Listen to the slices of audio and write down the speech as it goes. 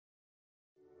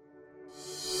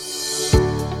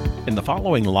In the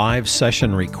following live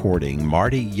session recording,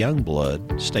 Marty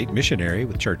Youngblood, State Missionary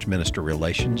with Church Minister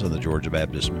Relations and the Georgia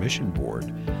Baptist Mission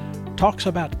Board, talks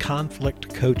about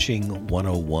Conflict Coaching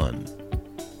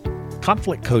 101.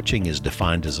 Conflict coaching is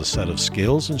defined as a set of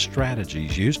skills and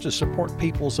strategies used to support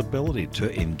people's ability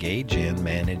to engage in,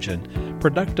 manage, and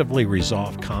productively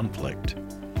resolve conflict.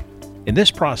 In this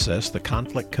process, the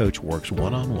conflict coach works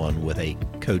one-on-one with a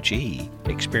coachee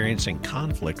experiencing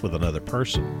conflict with another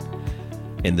person.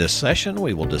 In this session,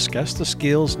 we will discuss the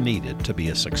skills needed to be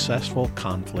a successful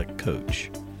conflict coach.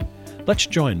 Let's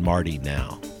join Marty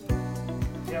now.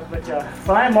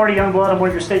 I'm Marty Youngblood. I'm one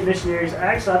of your state missionaries.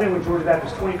 Actually, I've been with Georgia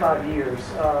Baptist 25 years.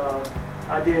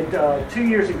 I did 2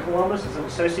 years in Columbus as an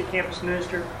associate campus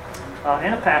minister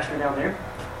and a pastor down there.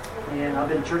 And I've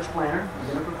been a church planner, I've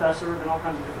been a professor, been all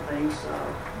kinds of different things.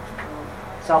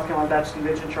 South Carolina Baptist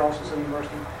Convention, Charleston Southern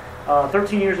University.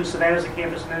 13 years in Savannah as a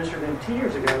campus minister. Then 2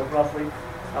 years ago, roughly,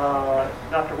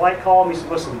 Dr. White called me and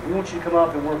said, listen, we want you to come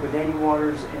up and work with Danny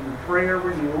Waters in prayer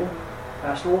renewal,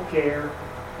 pastoral care,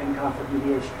 and conflict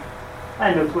mediation. I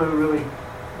had no clue really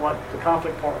what the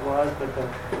conflict part was, but the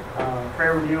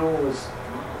prayer renewal was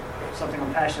something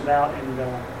I'm passionate about, and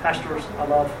pastors, I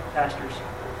love pastors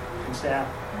and staff,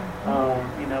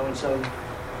 and so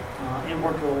and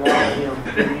worked with a lot of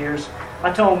them for years.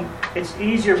 I told them it's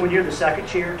easier when you're the second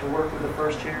chair to work with the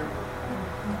first chair,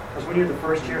 because when you're the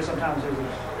first chair, sometimes there's a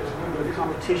little bit of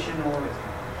competition or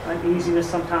uneasiness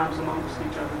sometimes amongst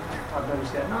each other. I've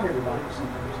noticed that, not everybody, but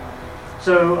sometimes.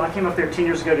 So I came up there 10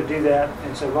 years ago to do that,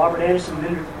 and so Robert Anderson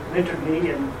mentored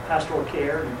me in pastoral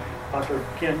care, and Dr.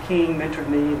 Ken King mentored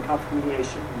me in conflict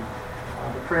mediation.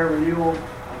 And, the prayer renewal,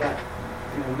 I got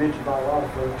mentored by a lot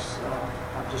of folks,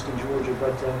 not just in Georgia,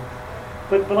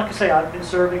 but like I say, I've been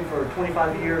serving for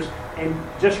 25 years, and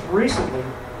just recently,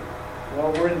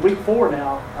 well, we're in week 4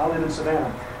 now. I live in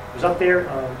Savannah. I was up there,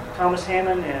 Thomas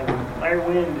Hammond and Larry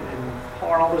Wind and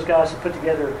Paul and all those guys have put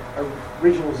together a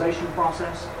regionalization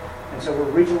process. And so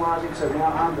we're regionalizing. So now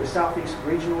I'm the Southeast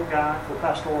regional guy for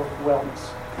pastoral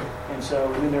wellness. And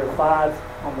so there are 5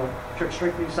 on the church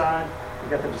strengthening side.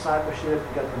 We've got the discipleship,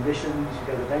 we've got the missions, we've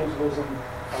got evangelism,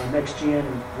 next gen,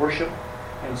 and worship.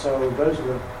 And so those are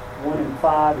the 1 and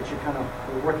 5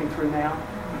 that we're working through now.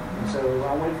 And so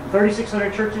I went from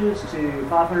 3,600 churches to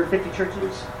 550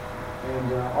 churches,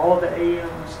 and all of the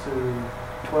AMs to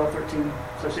 12, 13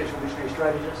 Association of Missionary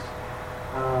Strategists.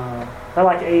 I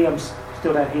like AMs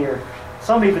still down here.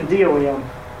 Some even DOM,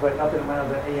 but up in Atlanta,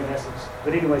 the AMSs.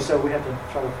 But anyway, so we have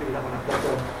to try to figure that one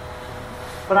out.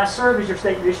 But I serve as your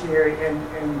state missionary,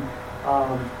 and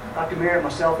Dr. Merritt,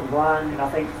 myself, and Brian, and I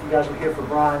think if you guys were here for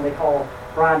Brian, they call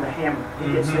Brian the hammer.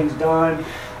 He gets things done.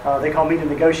 They call me the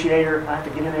negotiator. I have to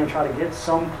get in there and try to get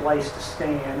some place to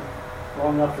stand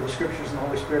long enough for the Scriptures and the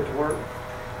Holy Spirit to work.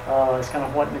 It's kind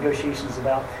of what negotiation is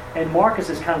about. And Marcus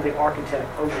is kind of the architect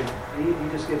over it. He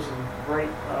just gives some great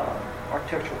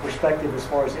architectural perspective as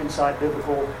far as insight,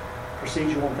 biblical,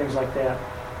 procedural, and things like that.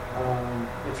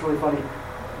 It's really funny.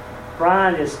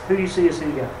 Brian is who you see is who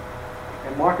you got.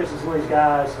 And Marcus is one of these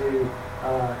guys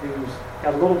who's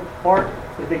got a little bark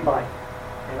with a big bite.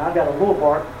 And I've got a little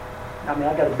bark. I've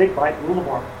got a big bite and a little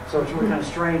bark. So it's really kind of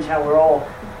strange how we're all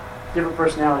different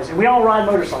personalities. And we all ride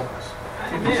motorcycles.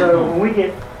 Amen. So when we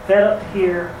get fed up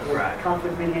here with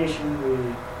conflict mediation,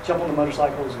 we jump on the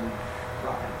motorcycles and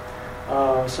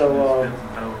ride. Spent some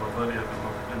time with my buddy up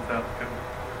in South Dakota.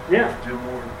 Yeah. Jim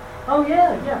Ward. Oh,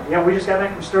 yeah. Yeah, we just got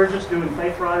back from Sturgis doing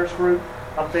Faith Riders group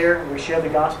up there. We shared the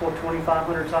gospel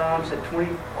 2,500 times. Had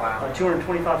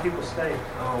 225 people stayed.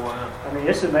 Oh, wow. I mean,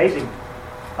 it's amazing.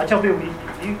 I tell people,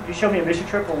 you show me a mission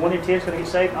trip where 1 in 10 is going to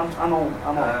get saved, I'm on.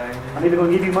 I'm either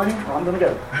going to give you money or I'm going to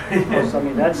go.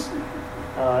 Because,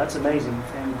 that's amazing.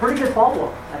 And pretty good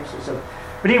follow-up, actually. So,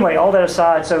 but anyway, all that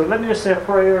aside, so let me just say a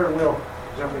prayer and we'll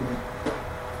jump in here.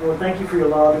 Lord, thank you for your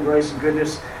love and grace and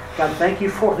goodness. God, thank you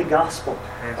for the gospel.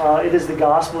 It is the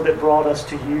gospel that brought us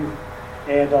to you.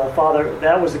 And Father,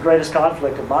 that was the greatest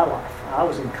conflict of my life. I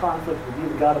was in conflict with you,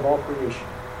 the God of all creation,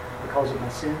 because of my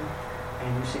sin.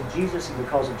 And you sent Jesus, and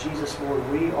because of Jesus, Lord,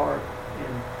 we are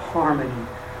in harmony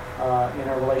in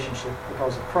our relationship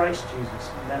because of Christ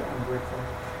Jesus. And that I'm grateful.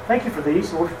 Thank you for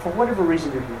these, Lord, for whatever reason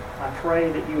they're here. I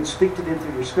pray that you would speak to them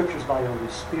through your Scriptures by your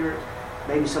Holy Spirit.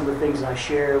 Maybe some of the things that I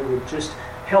share would just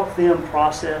help them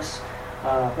process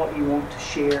what you want to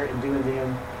share and do in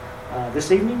them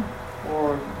this evening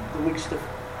or the weeks to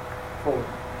forward.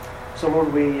 So,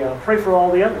 Lord, we pray for all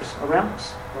the others around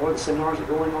us. Lord, the seminars that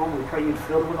are going on, we pray you'd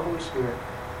fill them with the Holy Spirit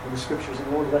and the Scriptures,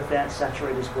 and Lord, let that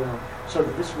saturate as well, so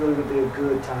that this really would be a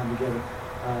good time together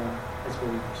as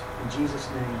believers. In Jesus'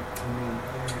 name,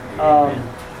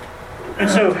 amen. And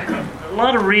so,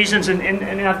 lot of reasons, and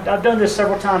I've done this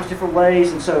several times, different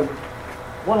ways, and so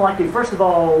what I like to do, first of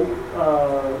all,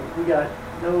 we got,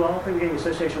 no, I don't think we got any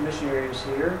association missionaries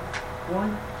here.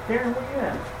 One? Darren, where you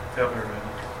at? Tell her, man.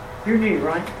 You're new,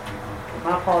 right?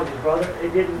 My apologies, brother.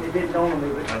 It didn't dawn on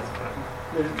me, but That's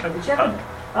fine. did you have to,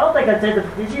 I don't think I did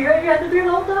did you hear you had to do it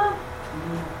the whole time?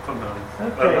 Sometimes.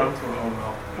 Okay. I'm sort of on and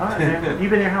off. All right, man. You've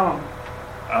been here how long?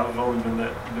 I've only been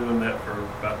doing that for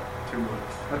about 2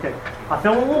 months. Okay. I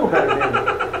feel a little better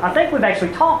then. I think we've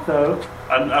actually talked, though.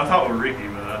 I talked with Ricky,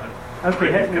 but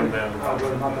Okay, Ricky come down and oh, talk.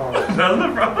 brother, my apologies.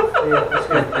 No problem. Yeah, that's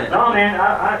good. No, man,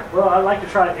 I like to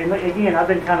try, and again, I've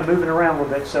been kind of moving around a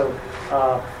little bit, so,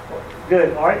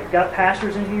 good. All right, got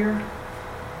pastors in here.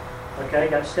 Okay,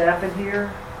 got staff in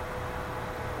here.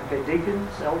 Okay, deacons,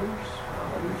 elders,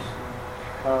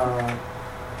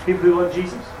 people who love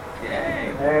Jesus.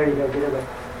 Yay. There you go, get it.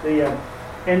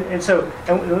 And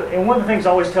one of the things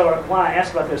I always tell her, when I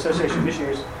ask about the Association of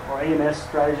Missionaries, or AMS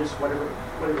strategists, whatever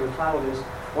the title is,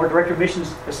 or Director of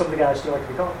Missions, as some of the guys still like to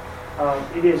be called,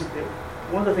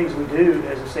 one of the things we do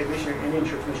as a state missionary and in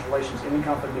church mission relations and in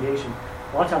conflict mediation,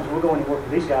 a lot of times we'll go in and work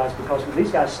with these guys, because when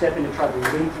these guys step in to try to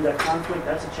lead through that conflict,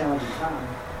 that's a challenging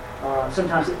time.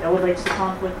 Sometimes it elevates the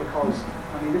conflict because,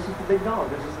 this is the big dog,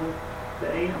 this is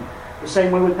the AM. The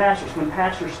same way with pastors. When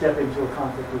pastors step into a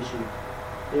conflict issue,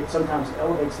 it sometimes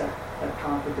elevates that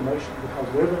conflict emotion because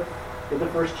they're the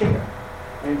first chair.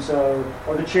 And so,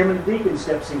 or the chairman of the deacon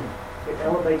steps in. It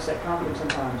elevates that conflict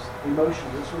sometimes,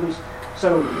 emotions, it's released.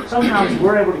 So sometimes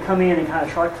we're able to come in and kind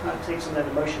of try to take some of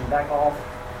that emotion back off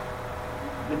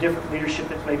the different leadership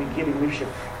that's maybe giving leadership.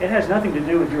 It has nothing to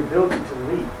do with your ability to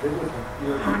lead biblically.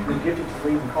 You're gifted to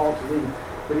lead and called to lead.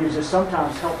 But it is just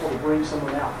sometimes helpful to bring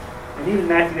someone out. And even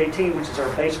Matthew 18, which is our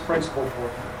base principle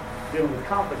for dealing with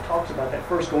conflict, talks about that.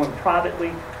 First going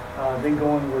privately, then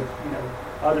going with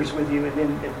others with you, and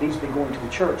then it needs to be going to the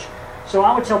church. So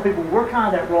I would tell people we're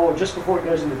kind of that role just before it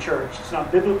goes into church. It's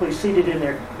not biblically seated in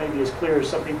there, maybe as clear as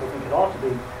some people think it ought to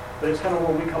be, but it's kind of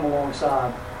where we come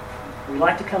alongside. We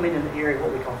like to come in the area of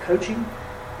what we call coaching,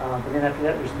 but then after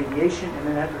that there's mediation, and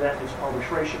then after that there's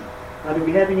arbitration. Now, do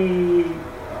we have any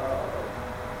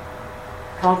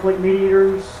conflict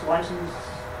mediators, licensed,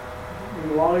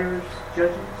 any lawyers,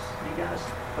 judges, any guys?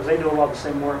 Because they do a lot of the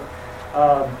same work.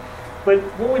 But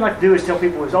what we like to do is tell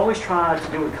people is always try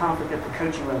to deal with conflict at the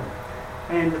coaching level.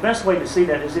 And the best way to see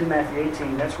that is in Matthew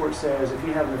 18. That's where it says, if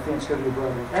you have an offense, go to your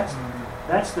brother.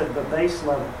 That's the base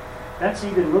level. That's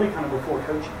even really kind of before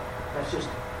coaching. That's just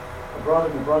a brother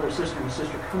and a brother, sister and a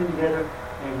sister coming together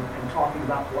and talking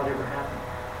about whatever happened.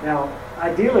 Now,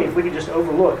 ideally, if we could just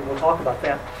overlook, and we'll talk about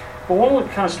that, but when we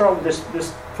kind of start with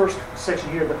this first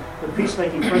section here, the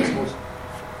peacemaking principles,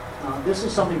 this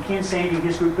is something Ken Sandy and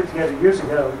his group put together years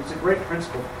ago. It's a great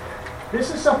principle.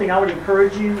 This is something I would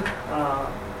encourage you,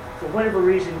 for whatever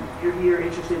reason you're here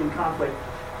interested in conflict,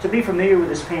 to be familiar with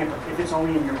this pamphlet, if it's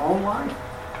only in your own life,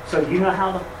 so you know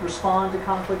how to respond to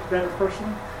conflict better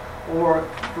personally, or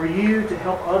for you to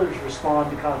help others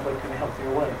respond to conflict in a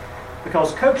healthier way.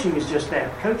 Because coaching is just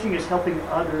that. Coaching is helping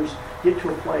others get to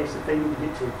a place that they need to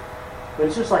get to. But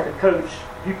it's just like a coach.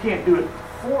 You can't do it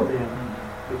for them,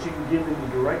 but you can give them the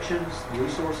directions, the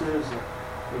resources,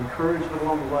 the encouragement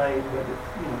along the way. But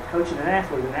coaching an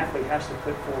athlete has to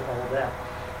put forth all of that.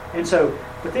 And so,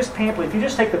 with this pamphlet, if you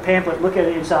just take the pamphlet, look at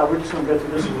it inside. We're just going to go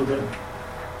through this a little bit.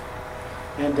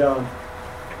 And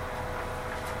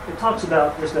it talks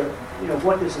about just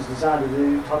what this is designed to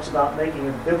do. It talks about making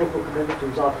a biblical commitment to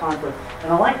resolve conflict.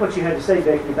 And I like what you had to say,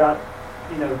 Becky, about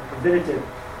preventative.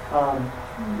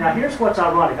 Now here's what's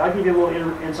ironic. I'll give you a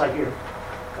little insight here.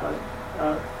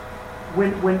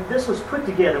 When this was put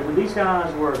together, when these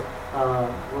guys were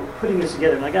putting this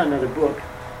together, and I got another book.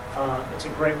 It's a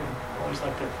great one. I always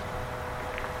like to.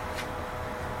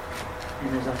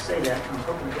 And as I say that, I'm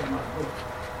hoping to get my book.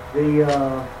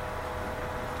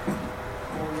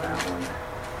 On that one.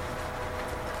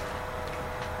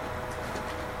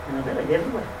 And I bet I gave it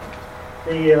away.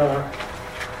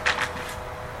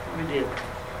 We did.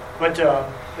 But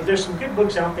there's some good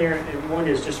books out there, and one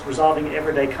is just resolving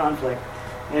everyday conflict.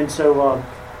 And so,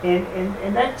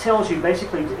 and that tells you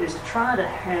basically is to try to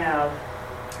have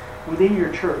within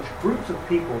your church groups of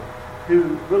people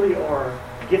who really are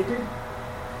gifted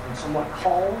and somewhat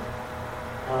called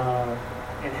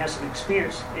and has some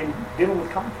experience in dealing with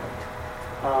conflict.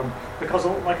 Because,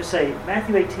 like I say,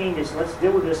 Matthew 18 is let's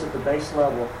deal with this at the base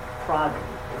level privately,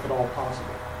 if at all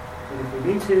possible. And if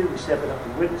we need to, we step it up to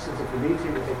witnesses. If we need to,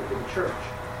 we take it to the church.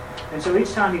 And so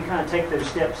each time you kind of take those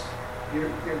steps,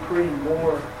 you're creating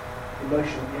more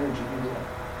emotional energy into that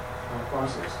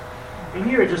process. And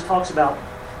here it just talks about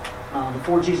The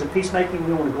 4 G's of peacemaking,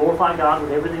 we want to glorify God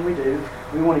with everything we do.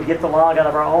 We want to get the log out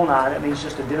of our own eye. That means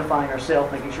just identifying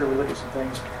ourselves, making sure we look at some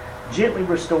things. Gently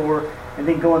restore, and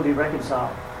then go and be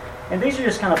reconciled. And these are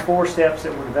just kind of 4 steps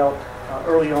that were developed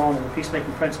early on in the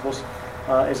peacemaking principles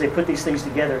as they put these things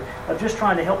together, of just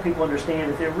trying to help people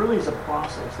understand that there really is a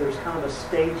process. There's kind of a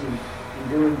staging in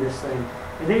doing this thing.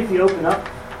 And then if you open up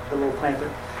the little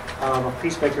pamphlet of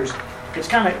peacemakers,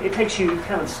 it takes you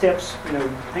kind of steps,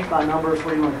 think by numbers,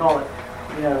 what do you want to call it,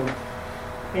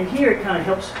 And here it kind of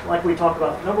helps, like we talked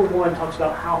about. Number 1 talks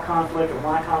about how conflict or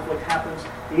why conflict happens,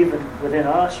 even within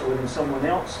us or within someone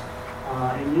else.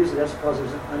 And usually that's because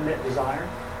there's an unmet desire.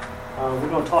 We're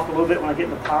going to talk a little bit when I get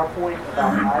into PowerPoint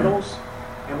about idols.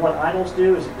 And what idols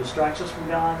do is it distracts us from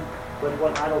God. But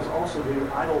what idols also do,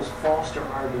 idols foster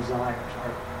our desires,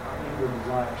 our inward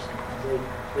desires.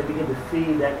 They begin to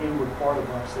feed that inward part of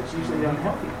us that's usually the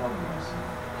unhealthy part of us,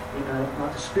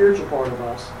 not the spiritual part of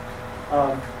us.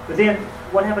 But then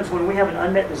what happens when we have an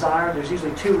unmet desire? There's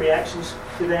usually 2 reactions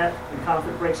to that when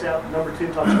conflict breaks out. Number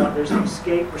 2 talks about there's an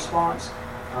escape response.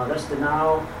 That's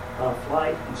denial,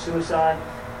 flight, and suicide.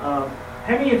 How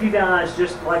many of you guys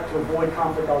just like to avoid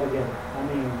conflict altogether?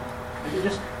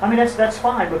 That's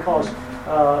fine, because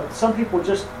some people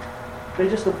they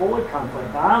just avoid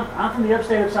conflict. Now, I'm from the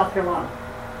upstate of South Carolina.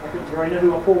 You already know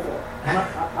who I pull for.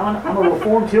 I'm a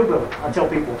reformed hillbilly, I tell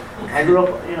people. I grew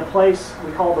up in a place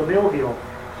we call the Mill Hill,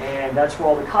 and that's where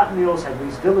all the cotton mills had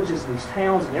these villages and these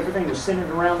towns, and everything was centered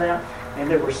around that. And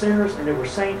there were sinners, and there were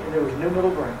saints, and there was no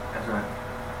middle ground. That's right.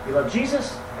 You love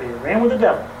Jesus, or you ran with the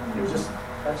devil.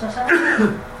 That's just how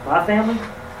my family,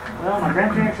 my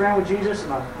grandparents ran with Jesus, and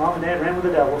my mom and dad ran with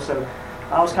the devil, so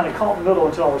I was kind of caught in the middle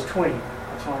until I was 20.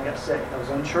 That's when I got saved. I was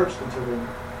unchurched until then.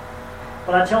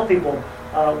 But I tell people,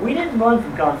 we didn't run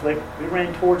from conflict, we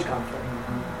ran towards conflict.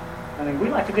 We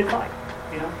like a good fight,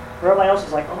 Where everybody else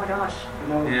is like, oh my gosh,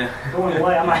 going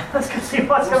away. I'm like, let's go see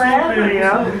what's going to happen,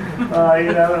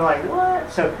 and like,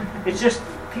 what? So it's just,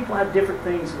 people have different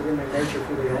things within their nature of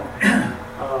who they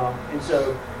are. And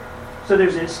so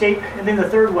there's an escape. And then the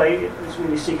third way is what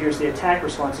you see here is the attack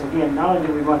response. And again, not only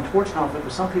do we run towards conflict,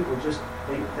 but some people just,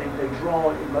 they draw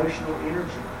emotional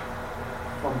energy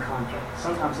from conflict.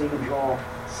 Sometimes they even draw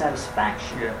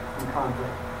satisfaction from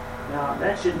conflict. Now,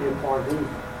 that shouldn't be a part of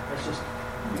anything. That's just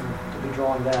to be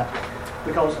drawing that.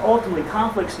 Because ultimately,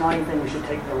 conflict's not anything we should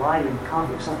take delight in.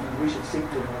 Conflict's something we should seek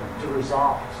to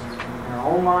resolve in our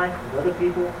own life, with other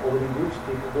people, or within groups of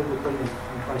people, biblically in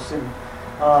Christ's name.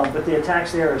 But the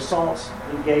attacks there are assaults,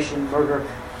 litigation, murder.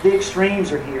 The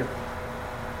extremes are here.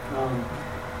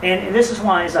 And this is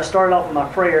why, as I started off with my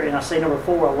prayer, and I say number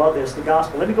 4, I love this, the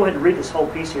gospel. Let me go ahead and read this whole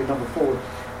piece here, number 4.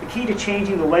 The key to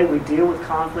changing the way we deal with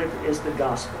conflict is the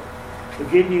gospel. The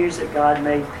good news that God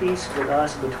made peace with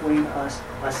us and between us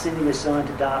by sending His Son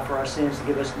to die for our sins to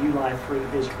give us new life through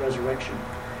His resurrection.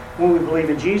 When we believe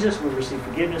in Jesus, we receive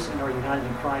forgiveness and are united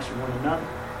in Christ with one another.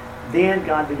 Then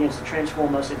God begins to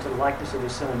transform us into the likeness of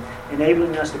His Son,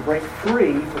 enabling us to break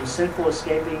free from sinful,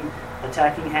 escaping,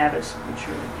 attacking habits,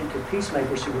 into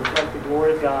peacemakers who reflect the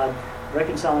glory of God,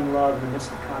 reconciling love in the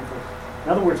midst of conflict.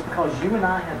 In other words, because you and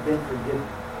I have been forgiven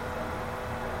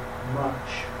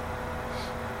much,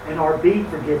 and are being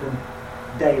forgiven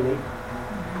daily,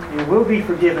 and will be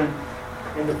forgiven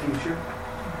in the future,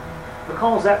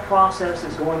 because that process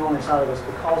is going on inside of us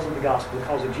because of the gospel,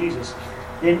 because of Jesus,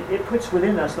 then it puts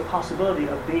within us the possibility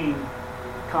of being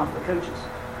conflict coaches,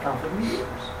 conflict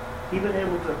mediators, even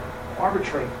able to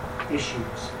arbitrate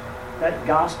issues. That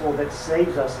gospel that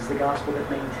saves us is the gospel that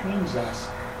maintains us,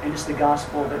 and it's the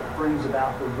gospel that brings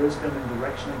about the wisdom and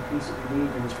direction and peace that we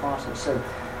need in this process. So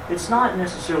it's not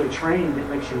necessarily training that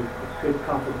makes you a good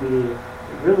conflict mediator.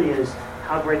 It really is,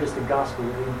 how great is the gospel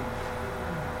within you?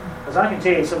 Because I can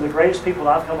tell you, some of the greatest people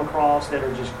I've come across that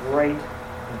are just great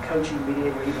in coaching,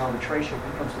 mediating, or even arbitration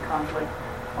when it comes to conflict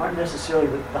aren't necessarily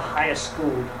the highest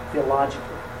schooled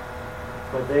theologically,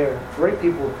 but they're great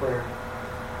people of prayer,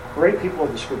 great people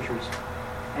of the Scriptures,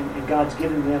 and God's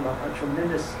given them a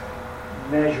tremendous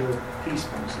measure of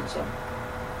peacefulness and so.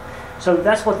 So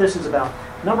that's what this is about.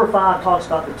 Number 5 talks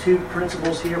about the 2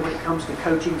 principles here when it comes to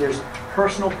coaching. There's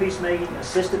personal peacemaking,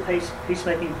 assisted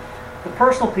peacemaking. The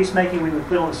personal peacemaking we would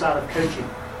put on the side of coaching.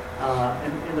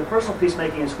 And the personal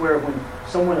peacemaking is where when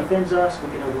someone offends us, we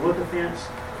can overlook offense.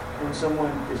 When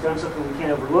someone has done something we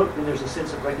can't overlook, then there's a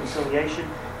sense of reconciliation.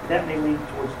 That may lead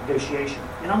towards negotiation.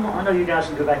 And I know you guys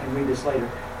can go back and read this later.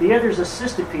 The other is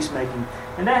assisted peacemaking.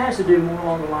 And that has to do more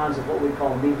along the lines of what we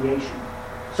call mediation.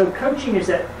 So coaching is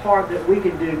that part that we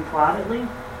can do privately.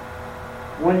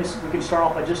 One is we can start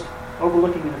off by just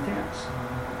overlooking an offense.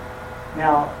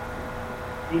 Now,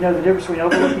 You know the difference between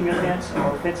overlooking a fence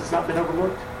or a fence that's not been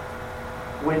overlooked?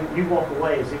 When you walk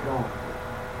away, is it gone?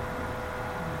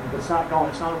 If it's not gone,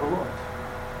 it's not overlooked.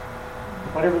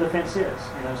 Whatever the fence is,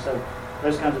 so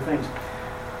those kinds of things.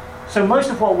 So most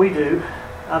of what we do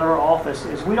out of our office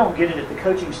is we don't get it at the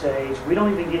coaching stage. We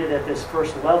don't even get it at this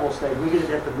first level stage. We get it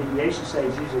at the mediation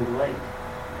stage, usually late.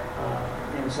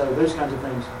 And so those kinds of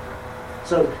things.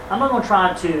 So I'm not going to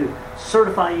try to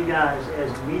certify you guys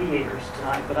as mediators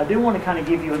tonight, but I do want to kind of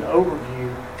give you an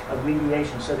overview of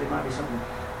mediation, so there might be something.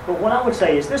 But what I would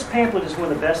say is this pamphlet is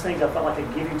one of the best things I felt like I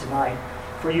could give you tonight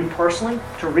for you personally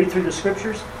to read through the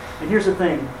scriptures. And here's the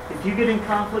thing. If you get in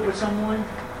conflict with someone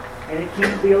and it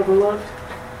can't be overlooked,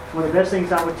 one of the best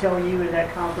things I would tell you in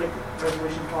that conflict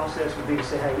resolution process would be to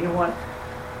say, hey, you know what?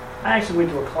 I actually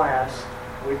went to a class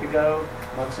a week ago,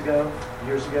 months ago,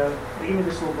 years ago. They gave me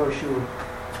this little brochure,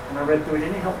 and I read through it,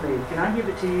 and it helped me. Can I give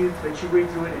it to you, but you read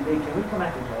through it, and then can we come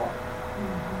back and talk?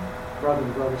 Brother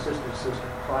to brother, sister to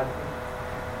sister, privately.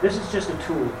 This is just a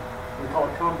tool. We call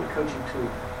it conflict coaching tool.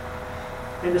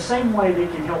 In the same way that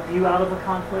it can help you out of a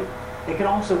conflict, it can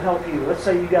also help you. Let's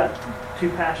say you got two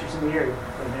pastors in the area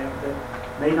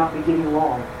that may not be getting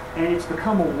along, and it's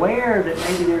become aware that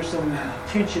maybe there's some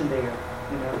tension there.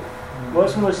 Well,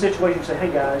 it's one of those situations you say,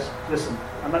 hey guys, listen,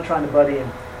 I'm not trying to butt in.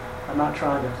 I'm not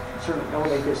trying to certainly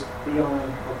elevate this beyond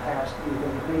or past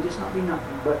anything. It may just not be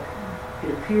nothing, but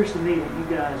it appears to me that you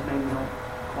guys may not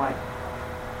quite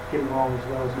get along as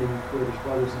well as maybe brothers,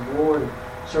 brothers in the Lord, and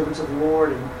servants of the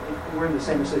Lord, and we're in the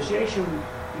same association.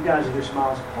 You guys are just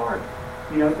miles apart.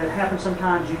 That happens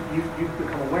sometimes. You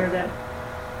become aware of that.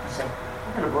 So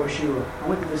I got a brochure. I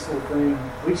went to this little thing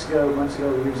weeks ago, months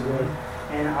ago, years ago,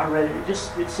 and I read it.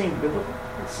 It seemed biblical.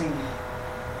 It seemed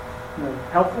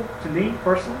helpful to me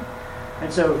personally.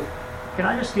 And so, can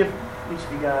I just give each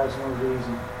of you guys one of these?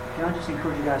 And can I just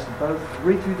encourage you guys to both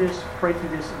read through this, pray through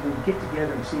this, and then get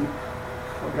together and see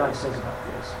what God says about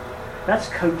this? That's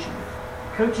coaching.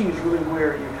 Coaching is really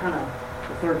where you're kind of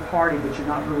the third party, but you're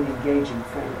not really engaging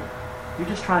fully. You're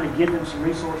just trying to give them some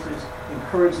resources,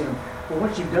 encourage them. Well,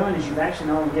 what you've done is you've actually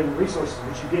not only given resources,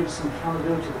 but you've given some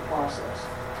accountability to the process.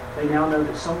 They now know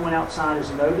that someone outside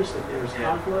has noticed that there's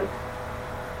conflict.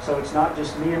 So it's not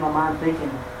just me in my mind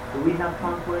thinking, do we have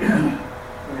conflict?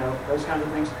 Those kinds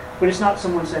of things. But it's not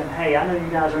someone saying, hey, I know you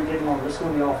guys aren't getting along, let's go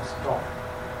in the office and talk.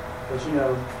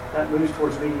 Because, that moves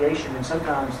towards mediation, and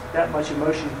sometimes that much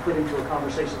emotion put into a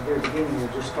conversation at the very beginning will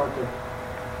just start to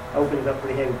open it up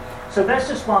pretty heavy. So that's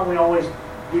just why we always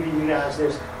give you guys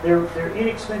this. They're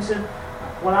inexpensive.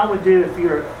 What I would do if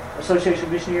you're an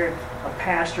association missionary, a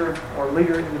pastor, or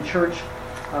leader in the church,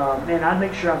 I'd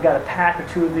make sure I've got a pack or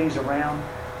two of these around,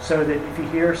 so that if you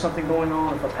hear something going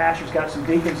on, if a pastor's got some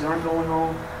deacons that aren't going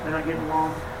on, they're not getting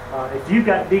along, if you've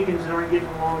got deacons that aren't getting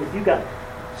along, if you've got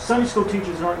Sunday school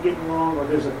teachers that aren't getting along, or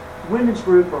there's a women's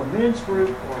group or a men's group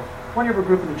or whatever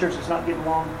group in the church that's not getting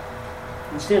along,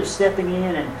 instead of stepping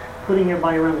in and putting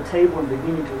everybody around the table and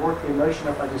beginning to work the emotion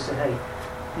up, I just say, hey,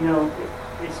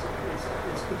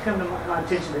 it's become to my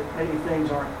attention that maybe things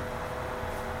aren't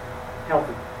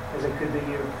healthy as they could be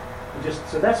here.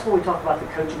 So that's what we talk about the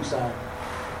coaching side.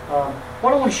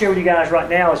 What I want to share with you guys right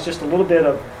now is just a little bit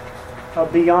of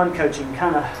beyond coaching,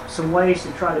 kind of some ways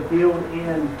to try to build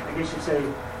in, I guess you'd say,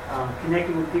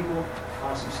 connecting with people,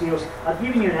 some skills. I've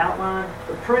given you an outline.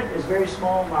 The print is very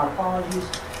small, my apologies.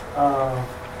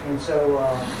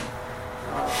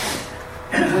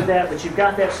 With that, but you've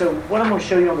got that. So what I'm going to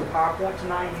show you on the PowerPoint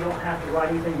tonight, you don't have to write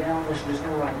anything down unless you're just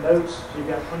going to write notes. So you've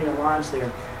got plenty of lines there.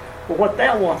 But what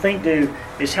that will, I think, do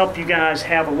is help you guys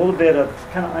have a little bit of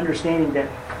kind of understanding that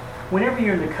whenever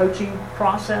you're in the coaching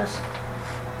process,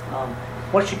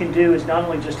 what you can do is not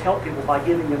only just help people by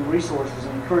giving them resources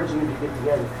and encouraging them to get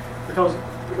together. Because,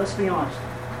 let's be honest,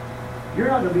 you're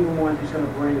not going to be the one who's going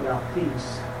to bring about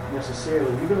peace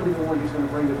necessarily. You're going to be the one who's going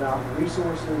to bring about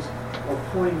resources or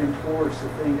pointing them towards the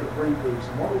thing that will bring peace.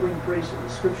 And what will bring peace are the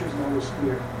Scriptures and the Holy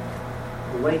Spirit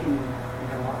awakening in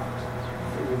their lives.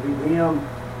 It will be them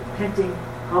repenting,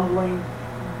 humbling.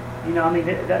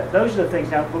 Those are the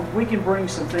things. Now, but we can bring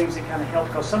some things that kind of help,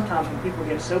 because sometimes when people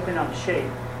get so bent out of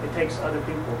shape, it takes other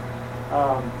people.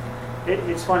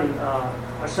 It's funny.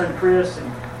 Our son Chris,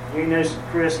 and you know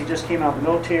Chris, he just came out of the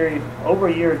military over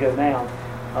a year ago now.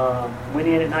 Went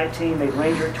in at 19, made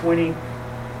Ranger at 20,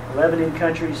 11 in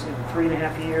countries in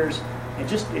 3.5 years, and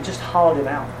it just hollowed him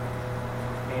out.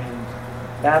 And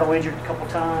battle injured a couple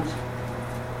times.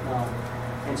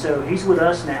 And so he's with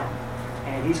us now,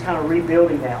 and he's kind of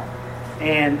rebuilding now.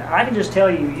 And I can just tell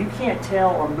you, you can't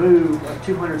tell or move a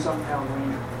 200-something pound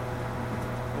Ranger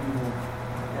anymore.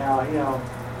 Now,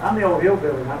 I'm the old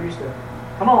hillbilly, and I'm used to,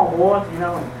 come on, boy, and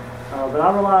But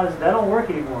I realized that don't work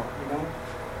anymore, you know.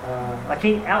 I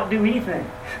can't outdo anything.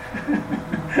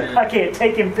 I can't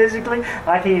take him physically.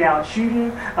 I can't outshoot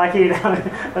him. I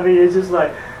mean, it's just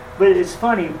like, but it's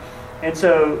funny. And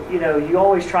so, you know, you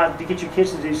always try to get your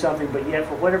kids to do something, but yet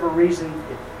for whatever reason,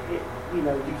 you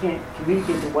know, you can't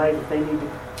communicate the way that they need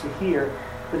to hear.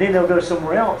 But then they'll go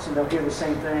somewhere else and they'll hear the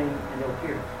same thing and they'll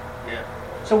hear it. Yeah.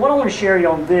 So what I want to share you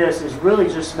on this is really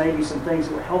just maybe some things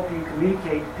that will help you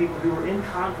communicate to people who are in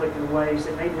conflict in ways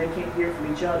that maybe they can't hear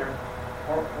from each other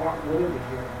or aren't willing to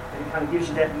hear. And it kind of gives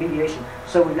you that mediation.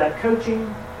 So we've got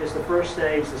coaching is the first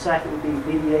stage. The second would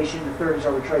be mediation. The third is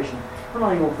arbitration. We're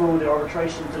not even going to go into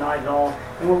arbitration tonight at all.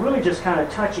 And we're really just kind of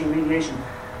touching mediation.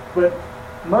 But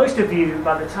most of you,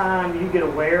 by the time you get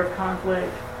aware of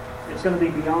conflict, it's going to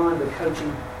be beyond the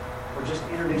coaching or just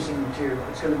introducing material.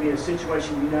 It's going to be a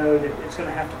situation you know that it's going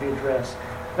to have to be addressed.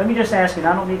 Let me just ask you, and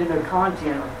I don't need to know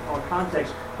content or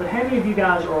context, but how many of you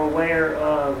guys are aware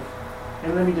of,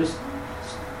 and let me just,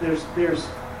 there's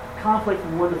conflict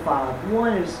from 1 to 5.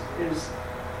 1 is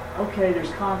okay,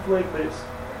 there's conflict, but it's,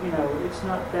 you know, it's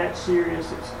not that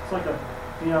serious. It's like a,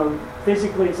 you know,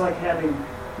 physically it's like having,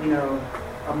 you know,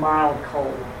 a mild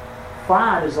cold.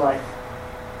 5 is like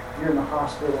you're in the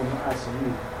hospital in the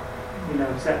ICU. You know,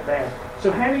 it's that bad.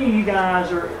 So how many of you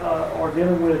guys are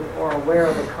dealing with or aware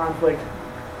of a conflict,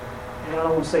 and I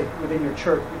don't want to say within your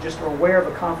church, but just are aware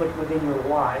of a conflict within your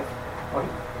life, or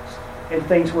in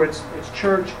things where it's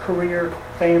church, career,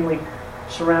 family,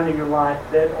 surrounding your life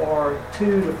that are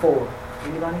 2 to 4?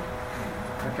 Anybody?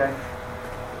 Okay.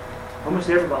 Almost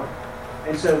everybody.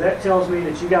 And so that tells me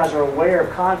that you guys are aware of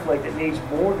conflict that needs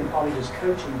more than probably just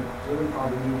coaching, but really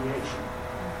probably mediation.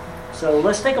 So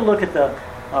let's take a look at the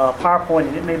PowerPoint,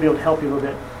 and it may be able to help you a little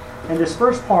bit. And this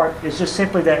first part is just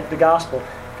simply that the gospel.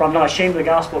 For I'm not ashamed of the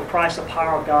gospel of Christ, the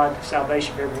power of God to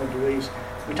salvation for everyone who believes.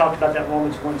 We talked about that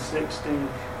Romans 1:16.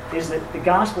 Is that the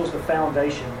gospel is the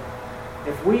foundation.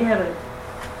 If we haven't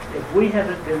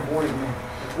been born again,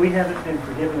 if we haven't been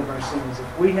forgiven of our sins,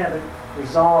 if we haven't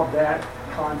resolved that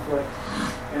conflict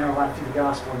in our life through the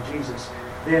gospel of Jesus,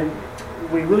 then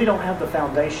we really don't have the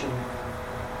foundation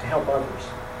to help others.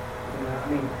 You know, I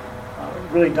mean,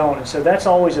 really don't. And so that's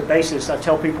always a basis I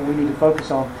tell people we need to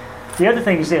focus on. The other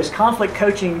thing is this: conflict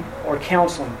coaching or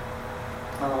counseling.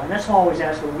 And that's why I always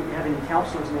ask, do we have any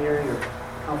counselors in the area or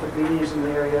conflict mediators in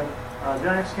the area? Did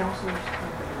I ask counselors?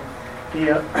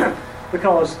 Yeah,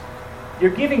 because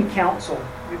you're giving counsel,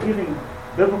 you're giving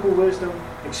biblical wisdom,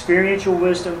 experiential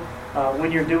wisdom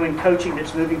when you're doing coaching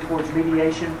that's moving towards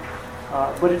mediation.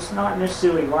 But it's not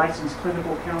necessarily licensed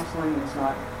clinical counseling. It's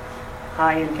not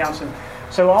high-end counseling.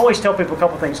 So I always tell people a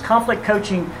couple things. Conflict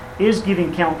coaching is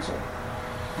giving counsel.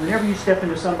 Whenever you step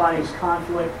into somebody's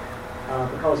conflict,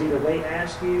 because either they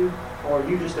ask you or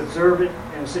you just observe it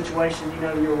in a situation, you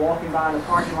know, you're walking by in a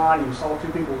parking lot and you saw 2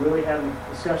 people really having a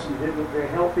discussion that didn't look very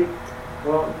healthy.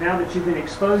 Well, now that you've been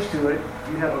exposed to it,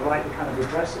 you have a right to kind of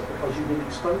address it because you've been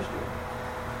exposed to it.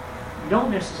 You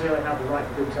don't necessarily have the right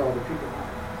to go tell other people about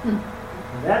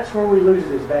it. That's where we lose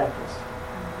it as Baptists.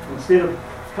 Instead of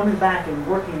coming back and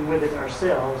working with it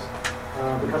ourselves,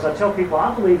 because I tell people,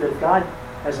 I believe that if God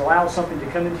has allowed something to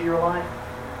come into your life,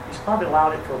 He's probably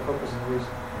allowed it for a purpose and a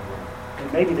reason.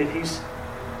 And maybe that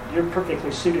you're perfectly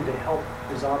suited to help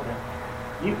resolve that.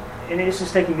 And it's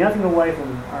just taking nothing away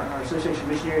from our association of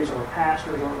missionaries or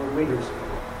pastors or leaders.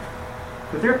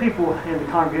 But there are people in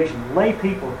the congregation, lay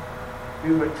people,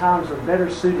 who at times are better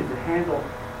suited to handle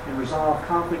and resolve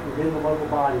conflict within the local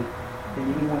body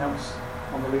than anyone else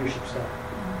on the leadership staff.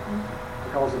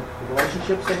 Because of the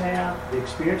relationships they have, the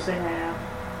experience they have,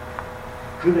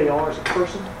 who they are as a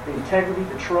person, the integrity,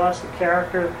 the trust, the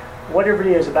character, whatever it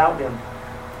is about them.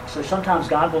 So sometimes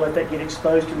God will let that get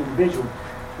exposed to an individual.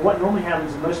 But what normally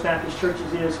happens in most Baptist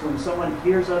churches is when someone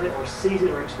hears of it or sees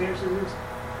it or experiences it,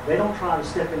 they don't try to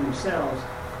step in themselves.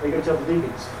 They go tell the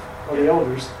deacons or the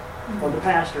elders or the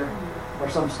pastor or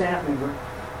some staff member,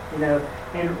 you know,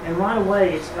 and right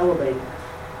away it's elevated.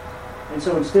 And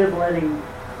so instead of letting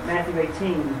Matthew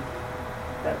 18,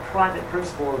 that private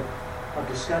principle of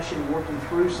discussion, working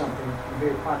through something in a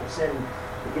very private setting,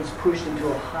 it gets pushed into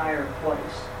a higher place.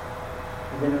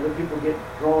 And then other people get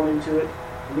drawn into it,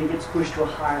 and it gets pushed to a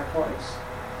higher place.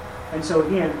 And so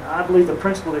again, I believe the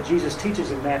principle that Jesus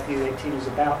teaches in Matthew 18 is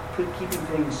about keeping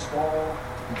things small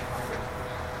and private.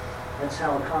 That's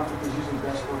how a conflict is usually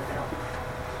best worked out,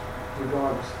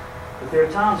 regardless. But there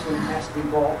are times when it has to be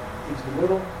brought into the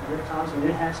middle, and there are times when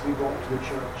it has to be brought to the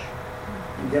church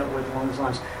and dealt with along those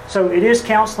lines. So it is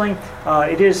counseling.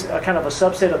 It is a kind of a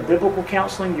subset of biblical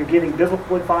counseling. You're giving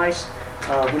biblical advice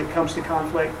when it comes to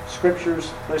conflict,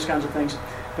 scriptures, those kinds of things.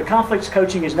 But conflicts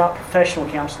coaching is not professional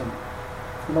counseling.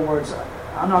 In other words,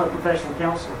 I'm not a professional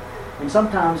counselor. And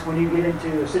sometimes when you get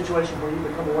into a situation where you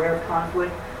become aware of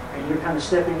conflict and you're kind of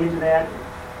stepping into that,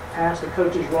 past the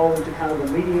coach's role into kind of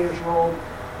the mediator's role,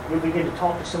 you begin to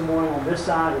talk to someone on this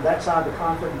side or that side of the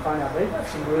conflict and find out they've got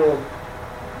some real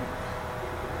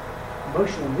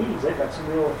emotional needs. They've got some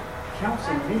real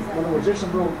counseling needs. In other words, there's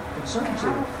some real concerns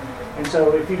here. And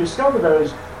so if you discover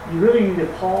those, you really need to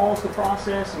pause the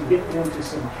process and get them to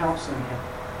some counseling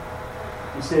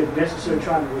help, instead of necessarily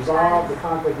trying to resolve the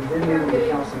conflict and then moving to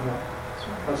counseling help.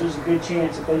 Because there's a good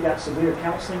chance if they've got severe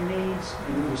counseling needs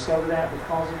and you discover that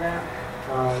because of that,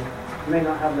 you may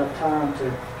not have enough time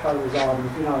to try to resolve it.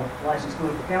 If you're not a licensed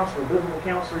clinical counselor, biblical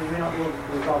counselor, you may not be able to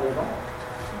resolve it at all.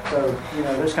 So,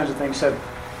 those kinds of things. So,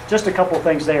 just a couple of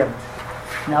things there.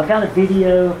 Now, I've got a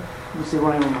video. Let me see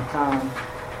where I am on my time.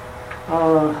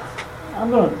 I'm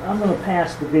gonna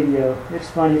pass the video. It's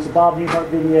funny. It's a Bob Newhart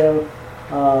video,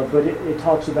 but it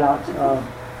talks about.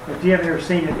 If you haven't ever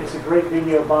seen it, it's a great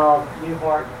video. Bob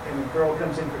Newhart and the girl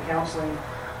comes in for counseling,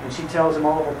 and she tells him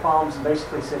all of her problems, and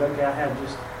basically said, "Okay, I have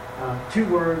just 2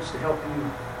 words to help you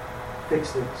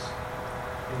fix this."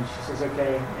 And she says,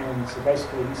 "Okay." And so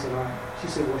basically, he said, "All right." She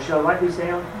said, "Well, shall I write these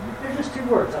down?" "They're just 2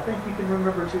 words. I think you can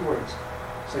remember 2 words."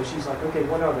 So she's like, "Okay,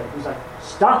 what are they?" He's like,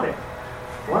 "Stop it."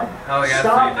 "What?" Oh, yeah.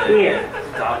 Stop it.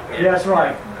 Stop it. That's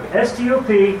right. STOP,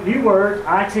 new word,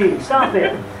 IT. Stop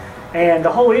it. And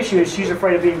the whole issue is she's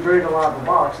afraid of being buried alive in a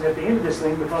box. And at the end of this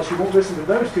thing, because she won't listen to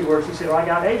those 2 words, she said, "Well, I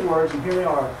got 8 words, and here they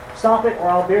are. Stop it, or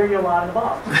I'll bury you alive in a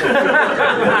box."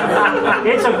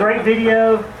 It's a great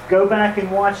video. Go back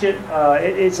and watch it.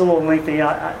 It's a little lengthy.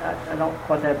 I don't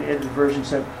quite have the edited version,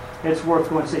 so it's worth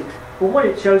going to see. But what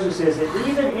it shows us is that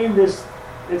even in this,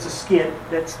 it's a skit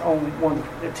that's on one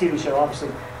a TV show, obviously,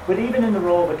 but even in the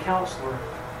role of a counselor,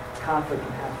 conflict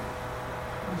can happen.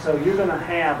 So you're going to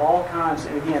have all kinds,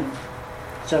 and again,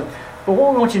 but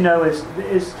what we want you to know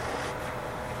is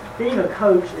being a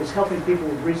coach is helping people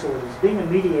with resources. Being a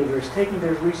mediator is taking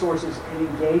those resources and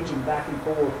engaging back and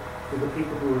forth with the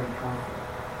people who are in conflict.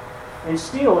 And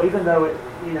still, even though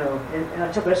and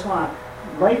I tell you, that's why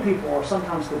lay people are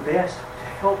sometimes the best to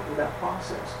help with that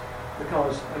process,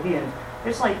 because again,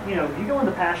 it's like you go in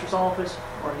the pastor's office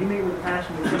or you meet with the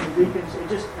pastor and the deacons, it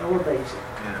just elevates it.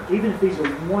 Yeah. Even if these are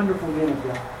wonderful men of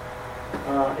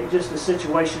God, it's just the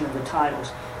situation and the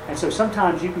titles. And so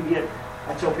sometimes you can get,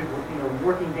 I tell people,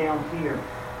 working down here.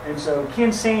 And so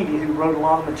Ken Sandy, who wrote a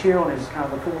lot of material and is kind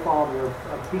of the forefather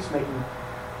of peacemaking,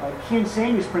 Ken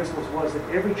Sandy's principles was that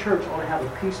every church ought to have a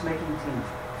peacemaking team.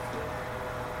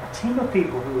 A team of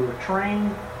people who are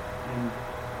trained and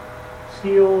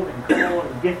skilled and called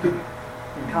and gifted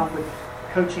in conflict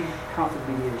coaching, conflict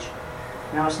mediation.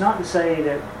 Now, it's not to say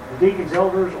that the deacons,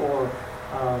 elders, or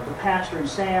the pastor and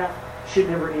staff should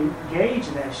never engage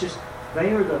in that. It's just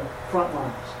they are the front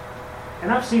lines.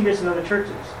 And I've seen this in other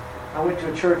churches. I went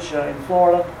to a church in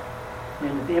Florida,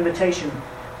 and at the invitation,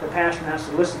 the pastor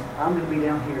asked, "Listen, I'm going to be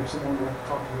down here if someone would like to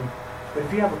talk to me. But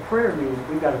if you have a prayer meeting,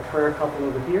 we've got a prayer couple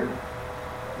over here,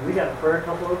 and we got a prayer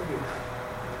couple over here.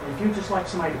 And if you'd just like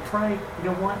somebody to pray, you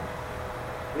know what?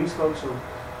 These folks are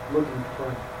looking to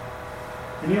pray.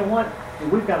 And you know what?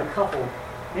 And we've got a couple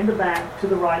in the back, to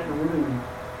the right in the room,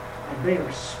 and they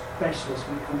are specialists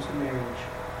when it comes to marriage.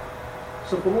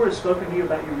 So if the Lord has spoken to you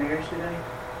about your marriage today,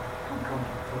 don't come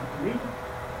to me.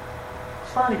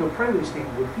 It's fine to go pray with these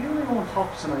people, but if you really want to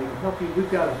talk to somebody to help you,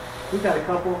 we've got a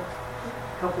couple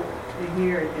in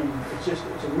here, and it's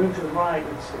a room to the right.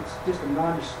 It's just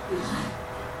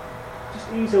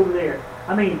just ease over there.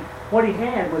 I mean, what he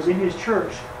had was in his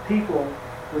church people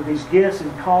with these gifts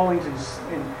and callings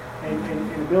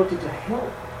and ability to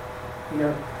help.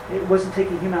 It wasn't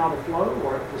taking him out of the flow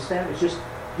or the staff. It's just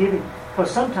giving.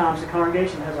 Because sometimes the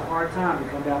congregation has a hard time to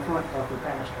come down front and talk to the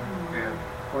pastor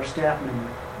or a staff member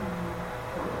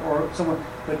or someone.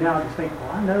 But now I just think,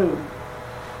 well, I know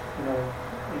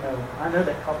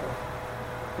that couple.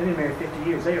 They've been married 50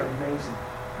 years. They are amazing.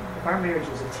 If our marriage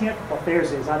was a tenth of what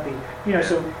theirs is, I'd be,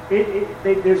 so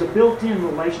there's a built-in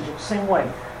relationship. Same way,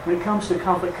 when it comes to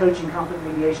conflict coaching, conflict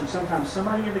mediation, sometimes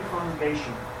somebody in the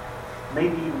congregation may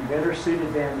be even better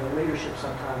suited than the leadership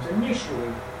sometimes,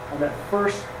 initially, on that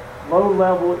first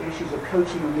low-level issues of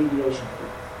coaching and mediation.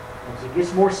 As it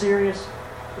gets more serious,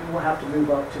 then we'll have to move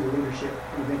up to the leadership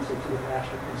and eventually to the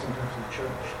pastor and sometimes to the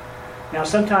church. Now,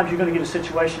 sometimes you're going to get a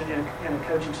situation in a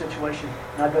coaching situation,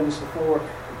 and I've done this before,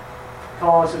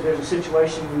 because if there's a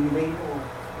situation when you meet,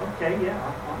 okay, yeah,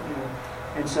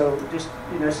 and so just,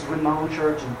 this is with my own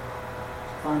church, and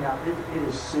find out it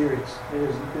is serious.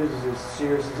 This is as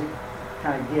serious as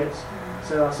kind of gets.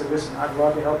 So I said, listen, I'd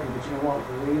love to help you, but you know what?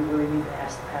 We really need to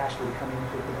ask the pastor to come in and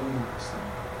put the name on this thing,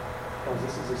 because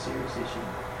this is a serious issue.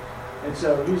 And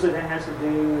so usually that has to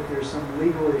do with there's some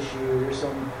legal issue, there's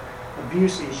some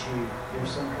abuse issue,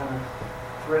 there's some kind of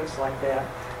threats like that,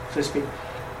 so to speak.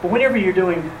 But whenever you're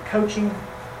doing coaching,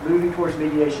 moving towards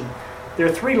mediation, there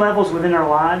are 3 levels within our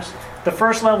lives. The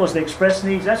first level is the express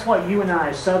needs. That's what you and I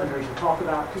as Southerners will talk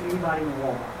about to anybody in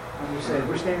Walmart. When we say,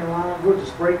 we're standing in line, we'll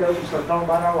just break open and start talking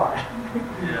about our life.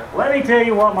 Yeah. Let me tell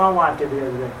you what my wife did the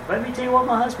other day. Let me tell you what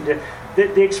my husband did.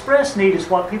 The express need is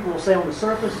what people will say on the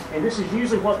surface, and this is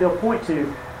usually what they'll point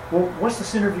to. Well, what's the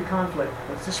center of your conflict?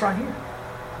 What's this right here?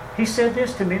 He said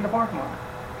this to me in the parking lot.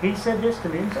 He said this to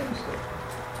me in Sunday school.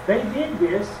 They did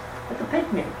this at the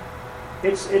picnic.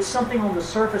 It's something on the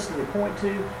surface that they point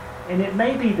to, and it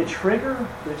may be the trigger,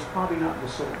 but it's probably not the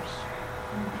source.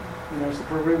 You know, it's the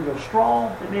proverbial straw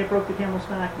that may have broke the camel's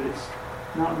back, but it's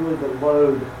not really the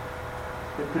load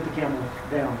that put the camel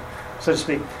down, so to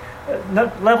speak.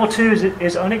 Level 2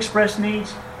 is unexpressed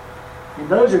needs, and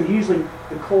those are usually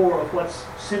the core of what's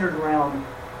centered around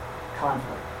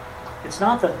conflict. It's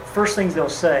not the first things they'll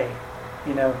say.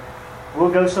 You know,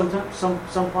 we'll go sometimes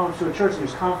to a church and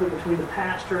there's conflict between the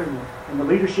pastor and the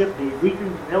leadership, the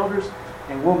deacons and elders,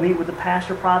 and we'll meet with the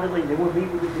pastor privately, and then we'll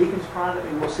meet with the deacons privately,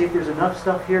 and we'll see if there's enough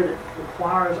stuff here that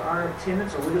requires our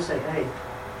attendance, or we'll just say, hey,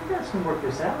 you guys can work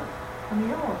this out. I mean,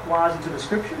 y'all are wise into the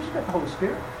scriptures, you got the Holy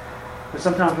Spirit. But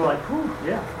sometimes we're like, whew,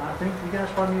 yeah, I think you guys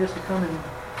probably need us to come and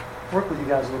work with you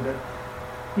guys a little bit.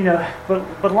 You know,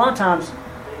 but a lot of times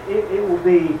it will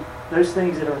be those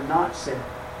things that are not said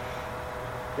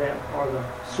that are the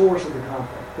source of the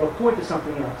conflict. They'll point to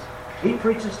something else. He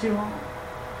preaches too long.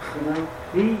 You know,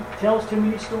 he tells too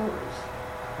many stories.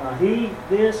 He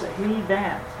this, he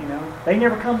that. You know, they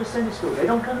never come to Sunday school. They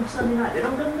don't come to Sunday night. They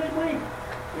don't come to midweek.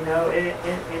 You know,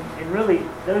 and really,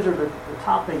 those are the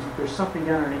top things. If there's something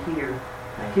down under here,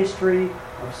 a history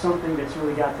of something that's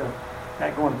really got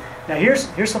that going. Now, here's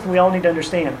something we all need to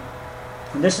understand.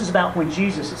 And this is about when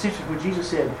Jesus, essentially when Jesus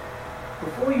said,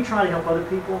 before you try to help other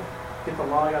people, get the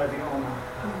law out of your own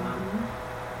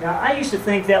eye. Now, I used to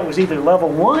think that was either level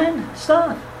 1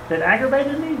 stuff that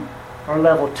aggravated me, or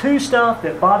level 2 stuff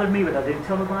that bothered me, but I didn't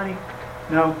tell nobody.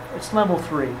 No, it's level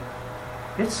 3.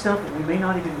 It's stuff that we may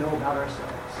not even know about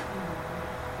ourselves.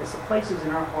 It's the places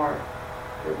in our heart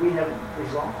that we haven't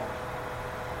resolved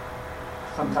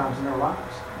sometimes in our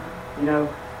lives. You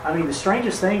know, I mean, the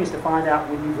strangest thing is to find out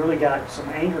when you've really got some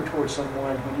anger towards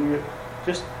someone, when you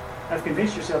just have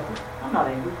convinced yourself, I'm not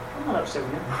angry, I'm not upset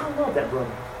with him, I love that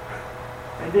brother.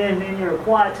 And then in your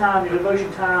quiet time, your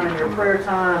devotion time, and your prayer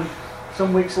time,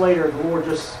 some weeks later, the Lord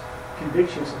just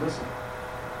convicts you and says, listen,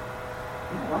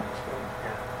 you don't like this brother.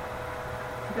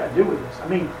 You got to deal with this. I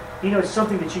mean, you know, it's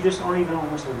something that you just aren't even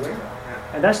almost aware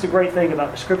of. And that's the great thing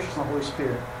about the Scriptures and the Holy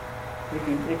Spirit.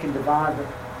 It can divide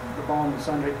the bond and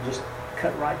sunder. It can just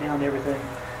cut right down to everything.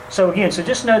 So again, so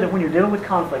just know that when you're dealing with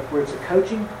conflict, where it's a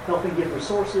coaching, helping give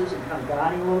resources and kind of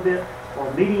guiding a little bit,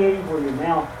 or mediating, where you're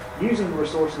now using the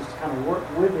resources to kind of work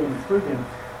with them and through them,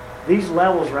 these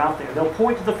levels are out there. They'll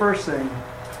point to the first thing,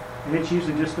 and it's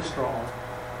usually just the straw.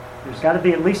 There's got to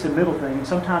be at least a middle thing, and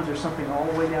sometimes there's something all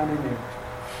the way down in there.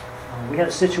 We had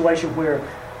a situation where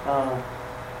a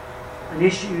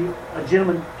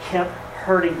gentleman kept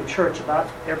hurting the church about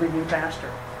every new pastor,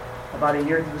 about a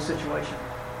year into the situation.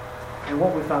 And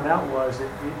what we found out was that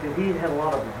he had a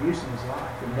lot of abuse in his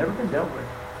life. It had never been dealt with.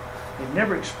 He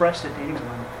never expressed it to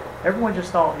anyone. Everyone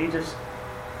just thought he just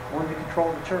wanted to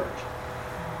control the church.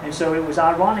 And so it was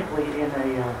ironically in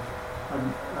a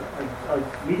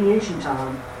mediation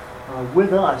time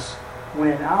with us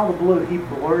when out of the blue he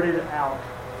blurted out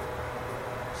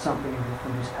something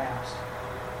from his past.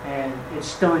 And it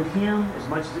stunned him as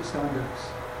much as it stunned us.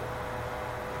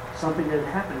 Something that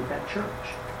had happened at that church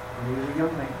when he was a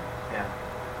young man. Yeah.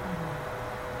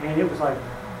 And it was like,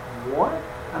 what?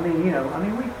 I mean,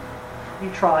 we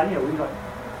tried, we like,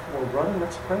 well, brother,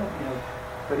 let's pray,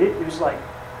 But it was like,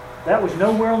 that was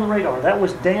nowhere on the radar. That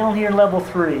was down here level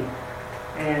 3.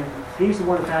 And he's the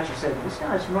one the pastor said, this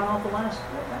guy's run off the last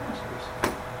 4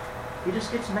 pastors. He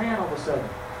just gets mad all of a sudden.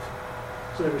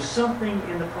 So there was something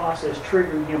in the process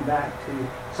triggering him back to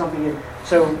something.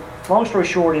 So long story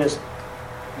short is,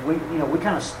 we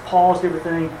kind of paused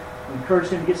everything. We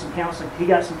encouraged him to get some counseling. He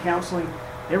got some counseling.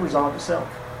 It resolved itself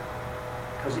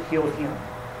because it healed him.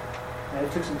 And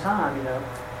it took some time,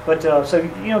 But so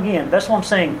again, that's what I'm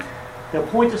saying. They'll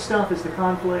point to stuff as the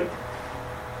conflict,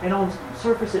 and on the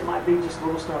surface it might be just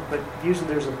little stuff, but usually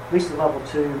there's at least a level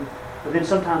 2. But then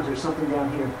sometimes there's something down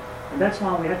here. And that's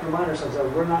why we have to remind ourselves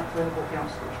that we're not clinical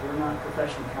counselors. We're not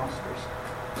professional counselors.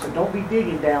 So don't be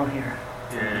digging down here.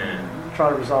 Try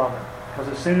to resolve it. Because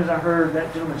as soon as I heard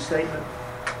that gentleman's statement,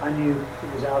 I knew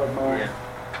it was out of my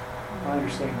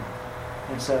understanding.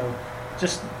 And so,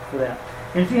 just for that.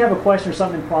 And if you have a question or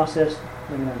something in process,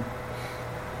 let me know.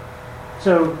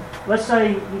 So, let's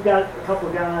say you've got a couple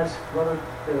of guys that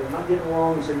are not getting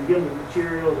along, so you give them the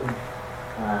materials,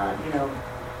 and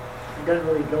it doesn't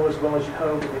really go as well as you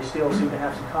hope, but they still seem to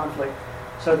have some conflict.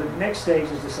 So the next stage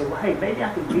is to say, well, hey, maybe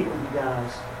I can meet with you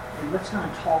guys, and let's kind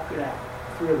of talk it out.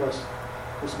 Three of us,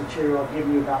 this material I'll give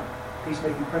you about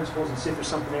peacemaking principles and see if there's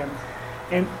something there.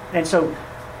 And so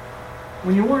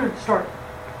when you want to start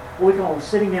what we call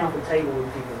sitting down at the table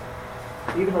with people,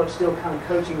 even though it's still kind of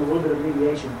coaching, a little bit of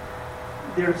mediation,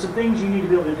 there are some things you need to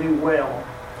be able to do well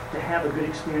to have a good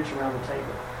experience around the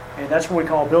table. And that's what we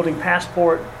call building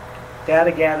passport,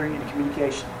 data gathering, and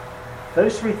communication.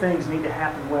 Those three things need to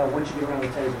happen well once you get around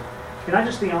the table. Can I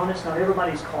just be honest? Not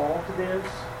everybody's called to this.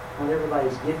 Not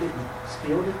everybody's gifted and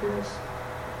skilled at this.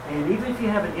 And even if you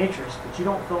have an interest, but you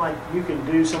don't feel like you can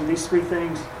do some of these three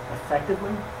things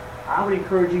effectively, I would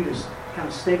encourage you to kind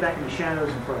of stay back in the shadows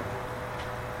and pray.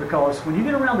 Because when you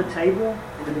get around the table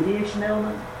in the mediation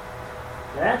element,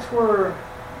 that's where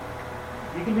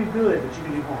you can do good, but you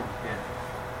can do harm.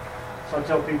 So I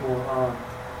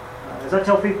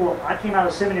tell people, I came out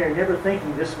of seminary never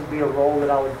thinking this would be a role that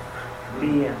I would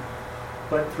be in.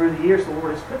 But through the years, the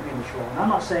Lord has put me in this role. And I'm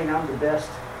not saying I'm the best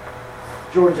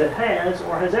Georgia has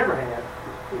or has ever had.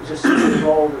 It's just a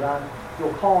role that I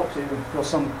feel called to and feel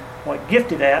somewhat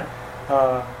gifted at.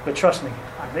 But trust me,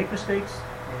 I make mistakes,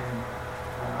 and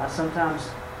I sometimes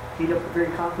heat up the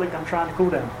very conflict I'm trying to cool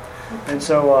down. And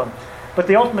so, but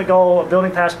the ultimate goal of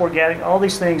building passport, gathering, all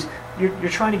these things, you're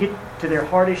trying to get to their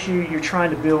heart issue. You're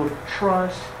trying to build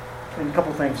trust and a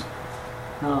couple things.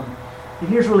 And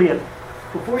here's really it.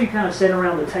 Before you kind of sit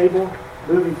around the table,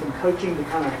 moving from coaching to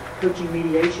kind of coaching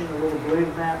mediation, a little blend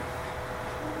of that,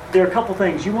 there are a couple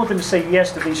things. You want them to say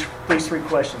yes to these three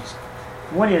questions.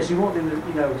 One is you want them to,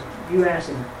 you ask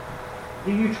them,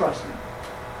 do you trust me?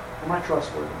 Am I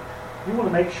trustworthy? You want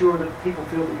to make sure that people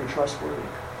feel that you're trustworthy.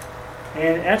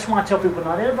 And that's why I tell people,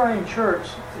 not everybody in church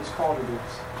is called to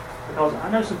this. Because I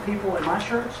know some people in my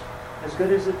church, as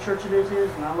good as the church it is,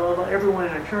 and I love everyone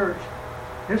in our church,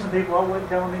 there's some people I wouldn't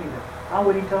tell them anything. I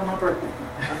wouldn't even tell them my birthday.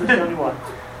 I'm just telling you what.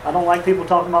 I don't like people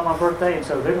talking about my birthday, and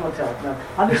so they're going to tell it. No,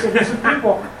 I'm just saying, there's some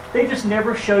people, they just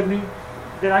never showed me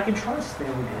that I can trust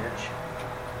them much.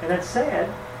 And that's sad.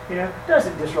 It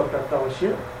doesn't disrupt our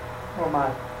fellowship or my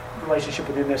relationship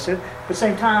with them necessarily. But at the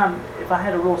same time, if I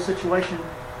had a real situation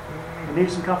and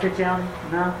needed some confidentiality,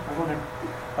 no, I wouldn't.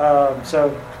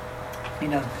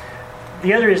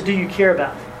 The other is, do you care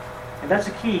about me? And that's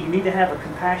the key. You need to have a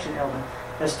compassion element.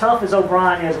 As tough as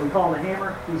O'Brien is, we call him the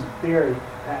hammer, he's very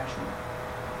passionate.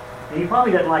 And he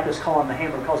probably doesn't like us calling him the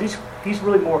hammer because he's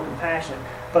really more compassionate.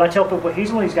 But I tell people,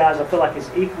 he's one of these guys I feel like is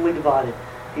equally divided.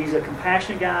 He's a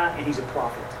compassionate guy and he's a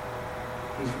prophet.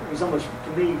 He's almost,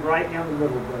 to me, right down the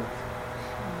middle of both.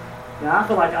 Now, I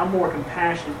feel like I'm more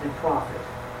compassionate than prophet.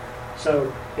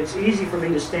 So it's easy for me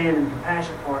to stand in the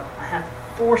compassion part. I have to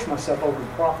force myself over the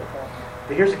prophet part.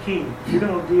 But here's the key. If you're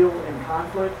going to deal in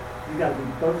conflict, you've got to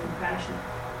be both compassionate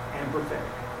and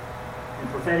prophetic. And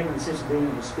prophetic in the sense of being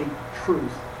able to speak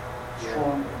truth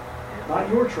strongly. Not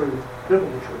your truth,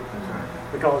 biblical truth.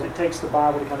 Because it takes the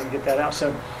Bible to kind of get that out.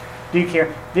 So, do you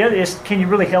care? The other is, can you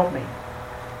really help me?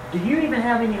 Do you even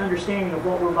have any understanding of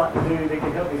what we're about to do that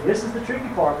can help me? This is the tricky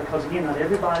part because, again, not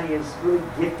everybody is really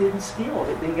gifted and skilled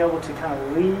at being able to kind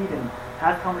of lead and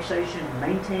have conversation and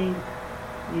maintain,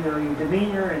 your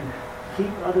demeanor and keep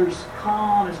others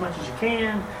calm as much as you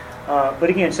can. But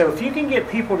again, so if you can get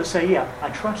people to say, yeah, I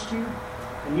trust you,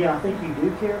 and yeah, I think you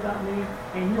do care about me,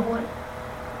 and you know what?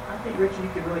 I think, Richard, you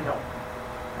can really help me.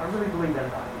 I really believe that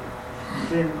about you.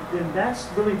 Then that's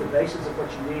really the basis of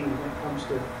what you need when it comes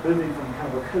to moving from kind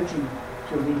of a coaching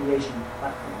to a mediation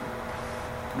platform.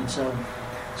 And so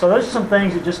those are some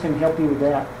things that just can help you with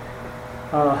that.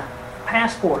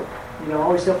 Passport. I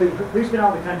always tell people, who's been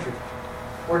out of the country?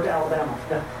 Or to Alabama?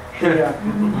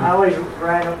 I always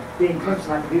brag on being Clemson.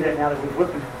 I can do that now that we've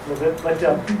whipped a little bit. But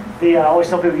I always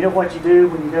tell people, what you do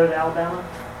when you go to Alabama?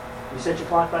 You set your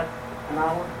clock back an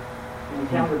hour. And you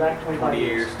count it back 25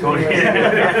 years. 20 years.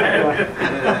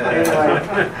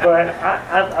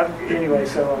 Anyway,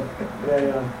 so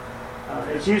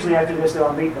it's usually after this that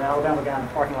I'll meet the Alabama guy in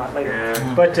the parking lot later.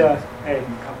 Yeah. But hey,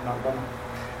 come from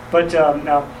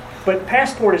Alabama. But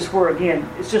passport is where, again,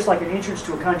 it's just like an entrance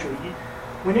to a country.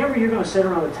 Whenever you're going to sit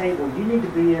around the table, you need to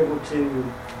be able to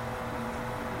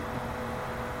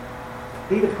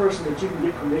be the person that you can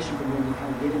get permission from them to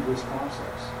kind of get into this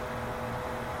process.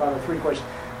 By the three questions.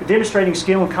 Demonstrating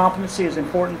skill and competency is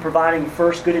important. Providing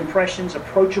first good impressions,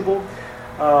 approachable,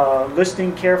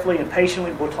 listening carefully and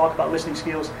patiently. We'll talk about listening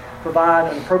skills.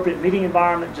 Provide an appropriate meeting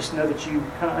environment. Just know that you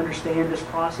kind of understand this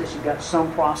process. You've got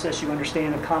some process. You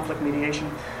understand of conflict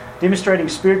mediation. Demonstrating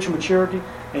spiritual maturity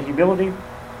and humility.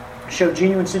 Show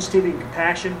genuine sensitivity and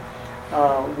compassion.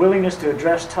 Willingness to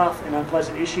address tough and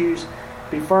unpleasant issues.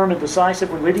 Be firm and decisive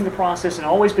when leading the process, and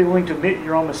always be willing to admit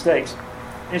your own mistakes.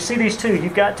 And see these two.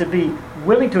 You've got to be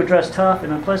willing to address tough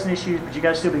and unpleasant issues, but you've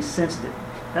got to still be sensitive.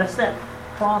 That's that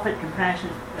prophet,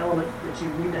 compassionate element that you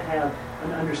need to have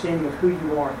an understanding of who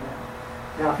you are now.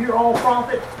 Now, if you're all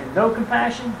prophet and no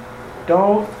compassion,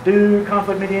 don't do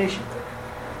conflict mediation.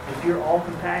 If you're all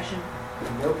compassion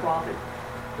and no prophet,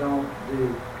 don't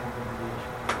do conflict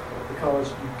mediation. Because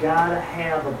you've got to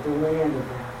have a blend of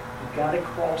that. You've got to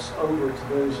cross over to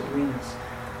those arenas.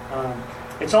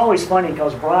 It's always funny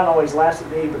because Brian always laughs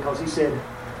at me because he said,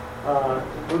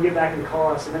 we'll get back in the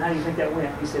car. I said, man, how do you think that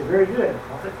went? He said, very good,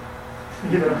 prophet.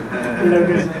 Good,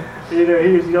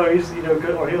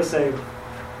 or he'll say,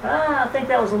 I think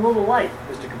that was a little light,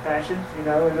 Mr. Compassion. In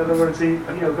other words,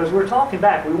 because we're talking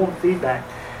back, we want feedback,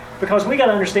 because we got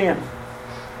to understand,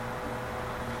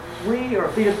 we are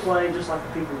a feet of clay just like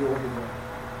the people you're working with.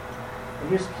 And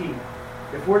here's the key: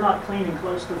 if we're not clean and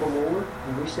close to the Lord,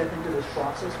 when we step into this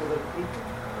process with other people,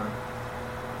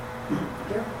 be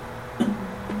careful,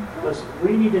 because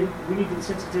we need the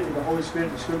sensitivity of the Holy Spirit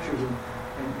and the Scriptures and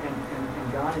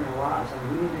God in our lives. I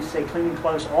mean, we need to stay clean and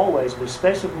close always, but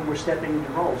especially when we're stepping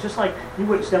into roles. Just like you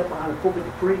wouldn't step behind a pulpit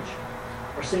to preach,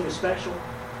 or sing a special,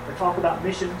 or talk about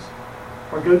missions,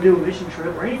 or go do a mission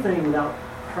trip, or anything without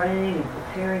praying and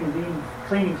preparing and being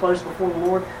clean and close before the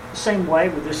Lord. The same way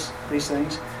with these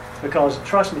things, because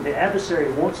trust me, the adversary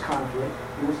wants conflict.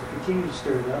 He wants to continue to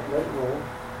stir it up, let it roll,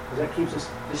 because that keeps us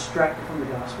distracted from the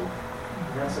gospel.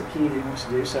 And that's the key that he wants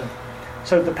to do.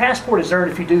 So the passport is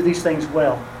earned if you do these things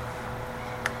well.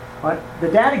 Right? The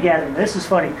data gathering, this is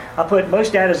funny. I put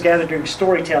most data is gathered during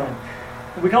storytelling.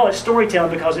 We call it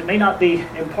storytelling because it may not be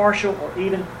impartial or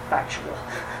even factual.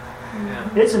 Yeah.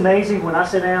 It's amazing when I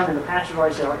sit down and the pastor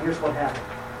already said, all right, here's what happened.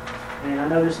 And I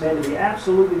know this man to be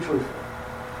absolutely truthful.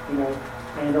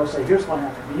 And they'll say, here's what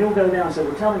happened. And you'll go down and say,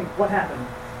 well, tell me what happened.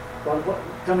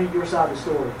 Tell me your side of the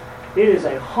story. It is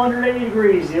 180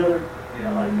 degrees the other.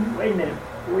 Like, wait a minute.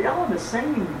 Were y'all in the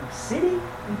same city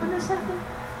when this happened?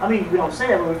 I mean, we don't say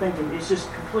that, but we're thinking it's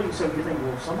just completely. So you think,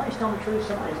 well, somebody's telling the truth,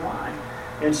 somebody's lying.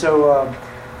 And so,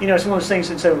 it's one of those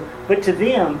things. And so, but to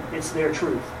them, it's their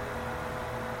truth.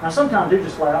 Now, sometimes they're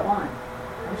just flat out lying.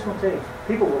 I'm just going to tell you,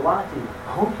 people will lie to you.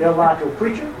 They'll lie to a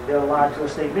preacher. They'll lie to a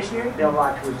state missionary. They'll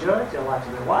lie to a judge. They'll lie to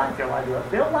their wife.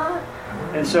 They'll lie.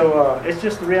 And so, it's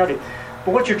just the reality.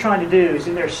 But what you're trying to do is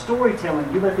in their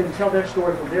storytelling, you let them tell their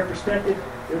story from their perspective.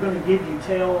 They're going to give you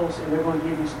tales, and they're going to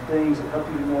give you some things that help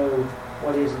you to know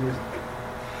what is and isn't.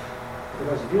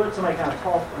 Because if you let somebody kind of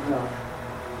talk enough,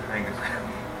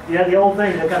 the old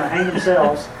thing, they kind of hang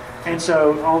themselves. And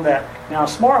so on that. Now,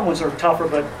 smart ones are tougher,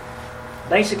 but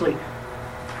basically,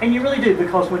 and you really do,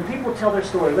 because when people tell their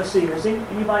story, let's see, has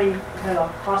anybody had a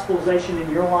hospitalization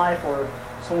in your life or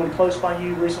someone close by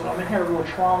you recently? I mean, had a real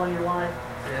trauma in your life?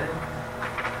 Yeah.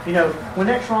 When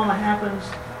that trauma happens,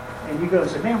 and you go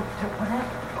and say, man, what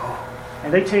happened?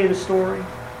 And they tell you the story,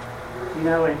 and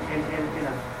a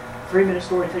 3-minute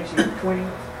story takes you 20.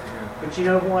 But you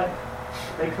know what?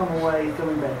 They come away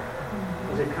feeling better.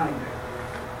 Because they've kind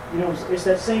of, it's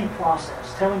that same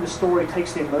process. Telling the story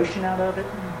takes the emotion out of it,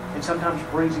 and sometimes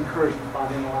brings encouragement by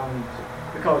them allowing you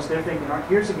to. Because they're thinking, all right,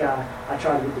 here's a guy, I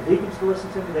try to get the deacons to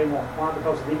listen to me, they won't. Why?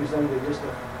 Because the deacons know they're just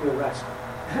a real rascal.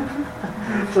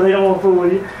 So they don't want to fool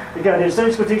with you. The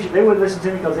Sunday school teacher, they wouldn't listen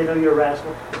to me because they know you're a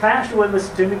rascal. The pastor wouldn't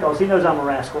listen to me because he knows I'm a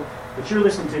rascal. But you're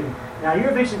listening to me. Now, you're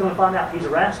eventually going to find out he's a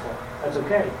rascal. That's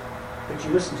okay. But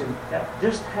you listen to me.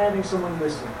 Just having someone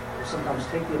listen will sometimes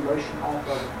take the emotion off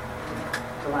of it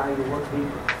to allow you to work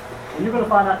deeper. And you're going to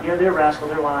find out, they're a rascal,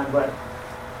 they're lying, but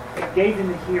it gave them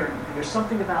the hearing. And there's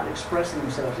something about expressing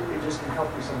themselves. It just can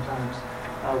help you sometimes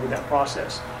with that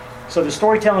process. So the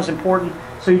storytelling is important.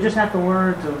 So you just have to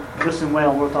learn to listen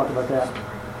well. We'll talk about that.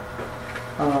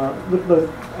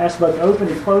 Ask both open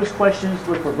and closed questions.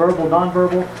 Look for verbal,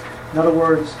 nonverbal. In other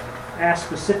words, ask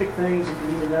specific things if you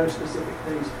need to know specific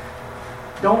things.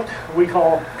 Don't, we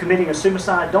call committing a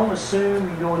suicide. Don't assume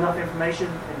you know enough information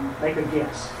and make a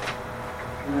guess.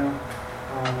 And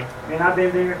I've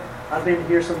been there. I've been to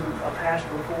hear a pastor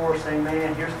before saying,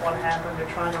 man, here's what happened. They're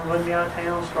trying to run me out of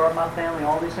town, starve my family,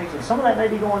 all these things. And some of that may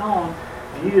be going on.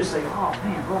 And you just say, oh,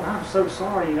 man, brother, I'm so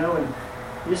sorry, and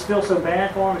you just feel so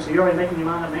bad for them. So you're already making your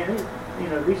mind up, man,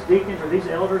 these deacons or these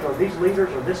elders or these leaders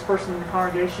or this person in the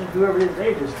congregation, whoever it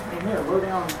is, they're low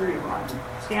down and pretty rotten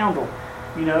scoundrel,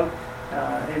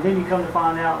 and then you come to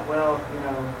find out, well,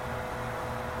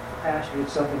 the pastor did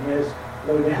something as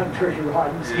low down, dirty,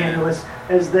 rotten, scandalous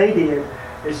as they did.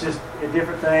 It's just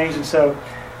different things. And so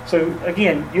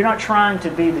again, you're not trying to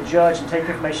be the judge and take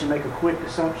information and make a quick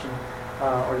assumption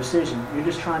or decision. You're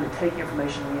just trying to take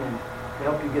information in to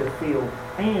help you get a feel.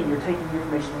 And you're taking the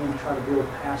information in to try to build a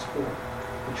passport,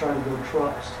 to try to build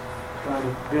trust, trying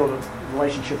to build a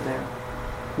relationship there.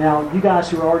 Now, you guys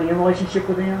who are already in a relationship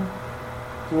with them,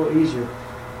 it's a little easier.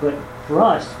 But for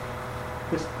us,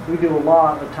 we do a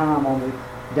lot of time on the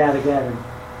data gathering.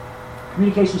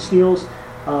 Communication skills,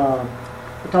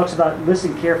 it talks about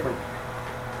listening carefully.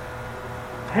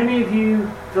 How many of you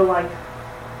feel like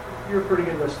you're a pretty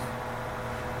good listener?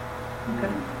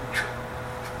 Okay.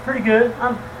 Pretty good.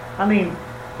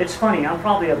 It's funny. I'm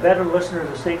probably a better listener as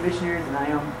a state missionary than I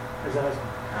am as a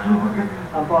husband.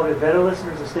 I'm probably a better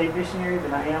listener as a state missionary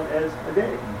than I am as a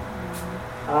daddy.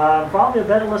 I'm probably a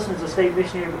better listener as a state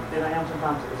missionary than I am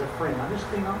sometimes as a friend. I'm just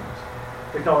being honest.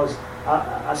 Because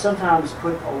I sometimes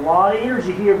put a lot of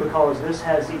energy here because this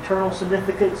has eternal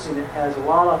significance and it has a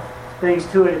lot of things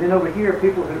to it. And then over here,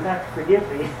 people who have to forgive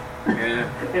me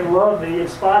and love me in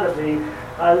spite of me.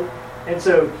 And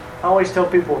so I always tell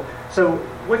people, so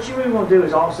what you really want to do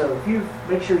is also, if you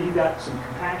make sure you got some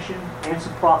compassion and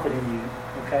some profit in you,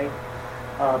 okay?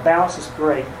 Balance is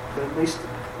great, but at least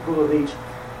a little of each.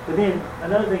 But then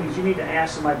another thing is you need to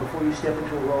ask somebody before you step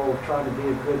into a role of trying to be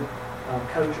a good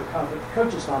coach or conflict.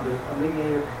 Coach is not a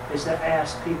mediator, is to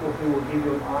ask people who will give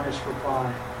you an honest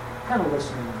reply. What kind of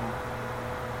listener am I?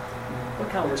 What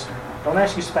kind of listener am I? Don't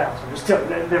ask your spouse. I'm just telling you,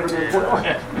 that never goes well.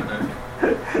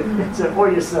 It's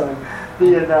for your son.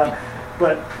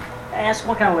 But ask,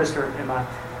 what kind of listener am I?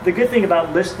 The good thing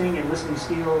about listening and listening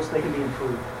skills, they can be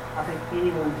improved. I think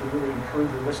anyone can really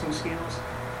improve their listening skills.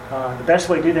 The best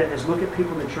way to do that is look at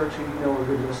people in the church who you know are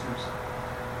good listeners.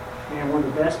 And one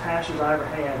of the best pastors I ever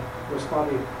had was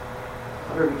probably, I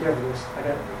better be careful with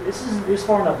this. This is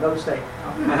far enough, no state.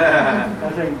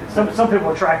 I think some people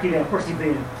will track you down. Of course, he's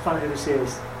being funny who this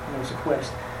is. It's a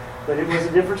quest. But it was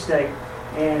a different state.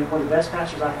 And one of the best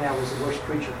pastors I had was the worst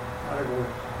preacher I ever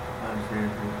heard.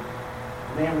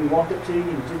 Man, when he walked up to you and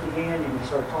he took your hand and he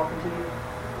started talking to you,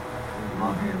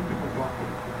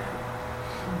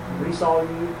 when he saw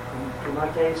you, in my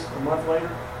case, a month later,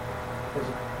 as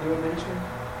a doing ministry,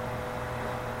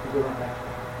 he went right back.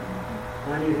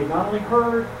 And I knew he not only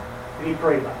heard, but he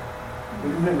prayed about it.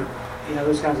 He remembered,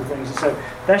 those kinds of things. And so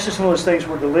that's just one of those things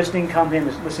where the listening comes in,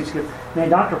 the listening skills. Man,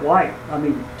 Dr. White,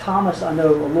 Thomas, I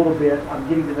know a little bit. I'm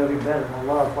getting to know him better, and I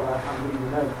love what I'm getting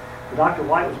to know. But Dr.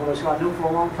 White was one of those who I knew for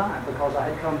a long time because I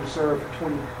had come to serve for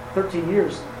 13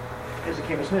 years as a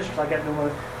campus minister. So I got to know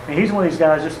him. And he's one of these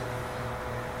guys it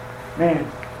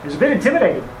was a bit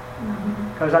intimidating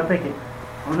because I'm thinking,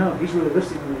 oh no, he's really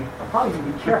listening to me. I probably need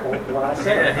to be careful with what I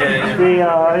say.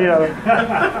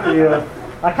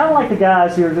 I kind of like the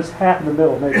guys who are just half in the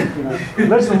middle, maybe.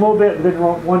 Listen a little bit, but then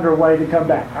wander away to come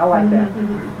back. I like that.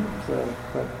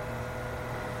 But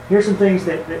here's some things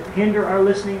that hinder our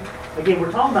listening. Again,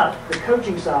 we're talking about the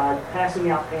coaching side, passing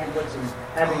out pamphlets and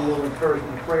having a little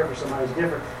encouragement and prayer for somebody is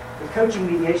different. The coaching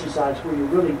mediation side is where you're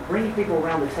really bringing people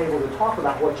around the table to talk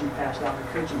about what you passed out in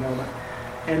the coaching element.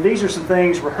 And these are some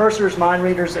things: rehearsers, mind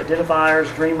readers,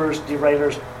 identifiers, dreamers,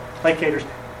 derailers, placators.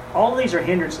 All of these are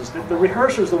hindrances. The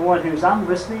rehearser is the one who's, I'm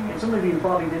listening, and some of you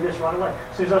probably did this right away.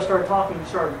 As soon as I started talking, you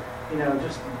started,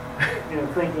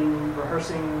 thinking,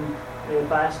 rehearsing.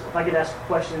 If I could ask a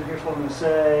question, here's what I'm going to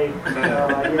say.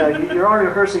 You're already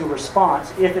rehearsing a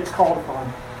response if it's called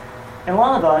upon. And a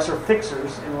lot of us are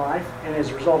fixers in life, and as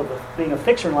a result of being a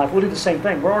fixer in life, we'll do the same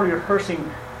thing. We're already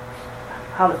rehearsing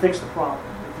how to fix the problem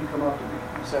if you come up to me.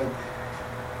 And so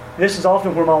this is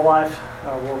often where my wife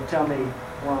will tell me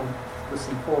when I'm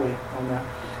listening fully on that.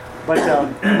 But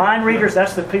mind readers,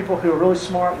 that's the people who are really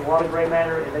smart with a lot of gray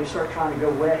matter, and they start trying to go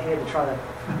way ahead to try to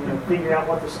figure out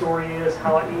what the story is,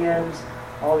 how it ends,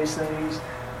 all these things.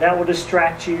 That will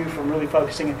distract you from really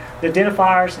focusing. The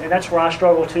identifiers, and that's where I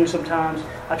struggle too sometimes.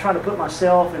 I try to put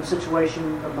myself in a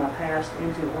situation of my past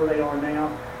into where they are now,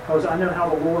 because I know how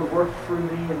the Lord worked through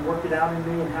me and worked it out in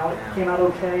me and how it came out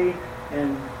okay.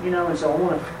 And so I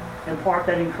want to impart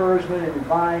that encouragement and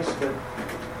advice, but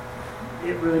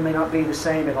it really may not be the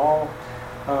same at all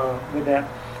with that.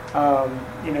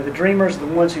 The dreamers, the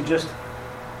ones who just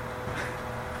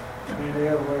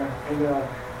they're everywhere. And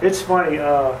it's funny.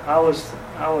 I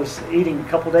was eating a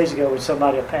couple days ago with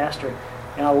somebody, a pastor,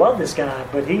 and I love this guy,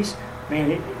 but he's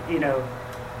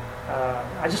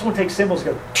I just want to take cymbals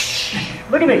and go,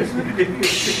 look at me,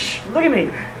 look at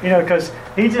me, because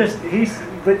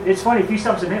but it's funny, if you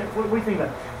stop and say, what do you think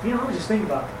about? I was just thinking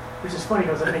about, which is funny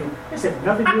because I'm thinking, this had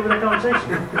nothing to do with that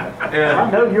conversation. I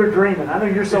know you're dreaming, I know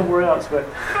you're somewhere else, but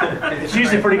it's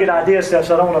usually pretty good idea stuff,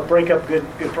 so I don't want to break up good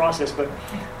process. But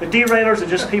the derailers are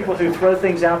just people who throw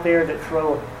things out there that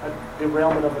throw a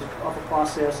derailment of a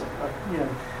process,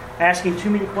 asking too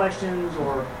many questions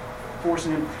or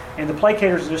forcing them. And the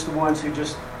placaters are just the ones who they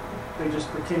just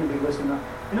pretend to be listening.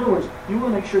 In other words, you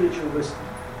want to make sure that you're listening,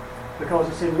 because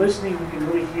it's in listening you can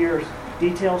really hear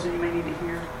details that you may need to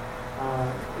hear.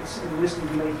 It's in listening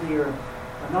you may hear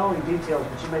not only details,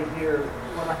 but you may hear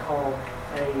what I call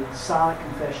a silent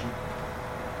confession.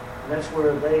 That's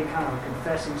where they kind of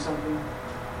confessing something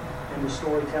in the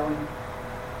storytelling,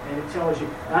 and it tells you.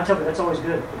 And I tell you that's always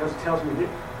good, because it tells me that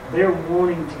they're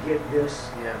wanting to get this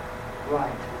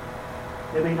right.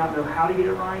 They may not know how to get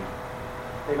it right.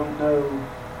 They don't know.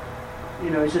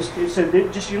 It's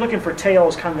just you're looking for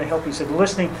tales kind of to help you. So the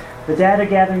listening, the data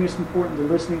gathering is important. The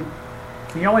listening.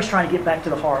 And you're always trying to get back to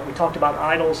the heart. We talked about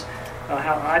idols,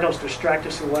 how idols distract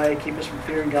us away, keep us from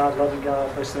fearing God, loving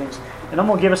God, those things. And I'm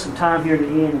going to give us some time here to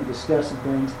end and discuss some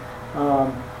things.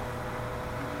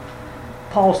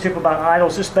 Paul's tip about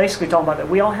idols, just basically talking about that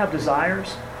we all have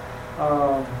desires.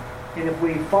 And if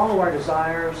we follow our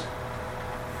desires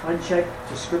unchecked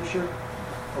to Scripture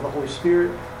or the Holy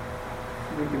Spirit,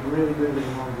 we can really move in the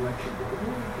wrong direction.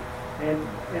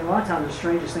 And a lot of times the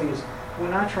strangest thing is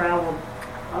when I travel,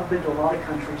 I've been to a lot of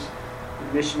countries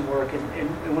in mission work,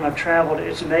 and when I've traveled,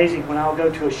 it's amazing when I'll go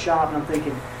to a shop and I'm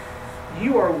thinking,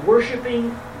 you are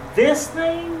worshiping this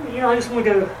thing? I just want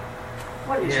to go,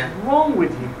 what is wrong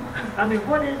with you? I mean,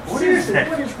 what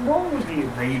is wrong with you?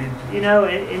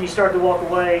 And you start to walk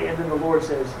away, and then the Lord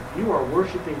says, you are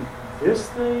worshiping this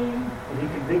thing, and He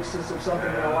convicts us of something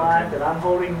in our life that I'm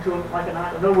holding to like an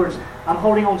idol. In other words, I'm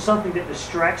holding on something that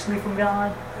distracts me from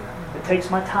God, that takes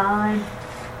my time,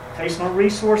 takes my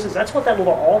resources. That's what that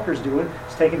little altar's doing.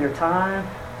 It's taking their time,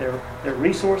 their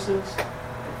resources, their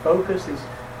focus.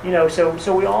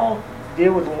 So we all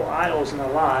deal with little idols in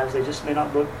our lives. They just may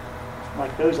not look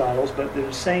like those idols, but they're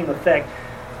the same effect.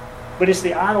 But it's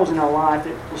the idols in our life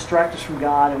that distract us from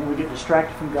God, and when we get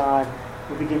distracted from God,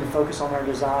 we begin to focus on our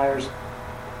desires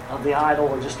of the idol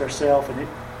or just ourselves, and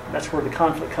that's where the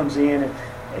conflict comes in. And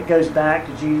it goes back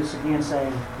to Jesus again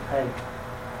saying, hey,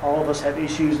 all of us have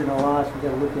issues in our lives we've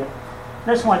got to look at.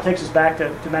 That's why it takes us back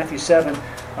to Matthew 7,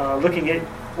 looking at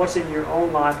what's in your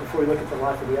own life before we look at the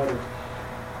life of the others.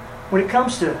 When it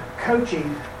comes to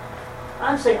coaching,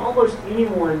 I'd say almost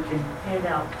anyone can hand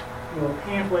out a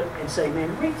pamphlet and say,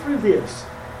 man, read through this.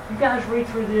 You guys read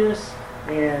through this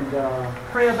and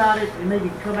pray about it, and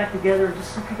maybe come back together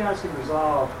just so you guys can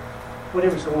resolve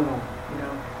whatever's going on.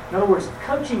 In other words,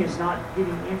 coaching is not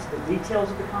getting into the details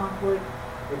of the conflict.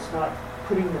 It's not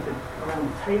putting it around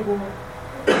the table.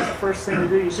 That's the first thing to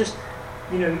do. It's just,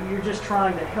 you're just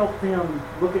trying to help them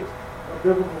look at a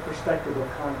biblical perspective of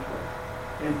conflict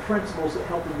and principles that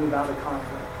help them move out of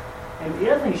conflict. And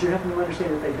the other thing is you're helping them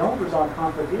understand that they don't resolve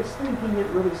conflict, it's thinking it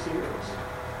really serious.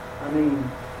 I mean,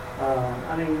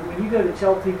 when you go to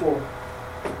tell people,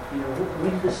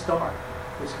 when did this start,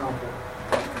 this conflict?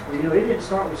 Well, it didn't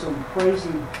start with some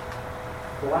crazy,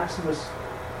 blasphemous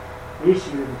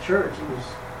issue in the church. It was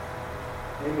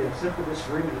maybe a simple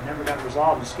disagreement that never got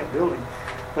resolved, just kept building.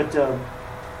 But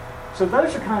so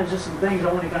those are kind of just some things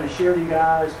I want to kind of share to you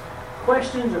guys.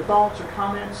 Questions or thoughts or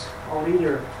comments on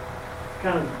either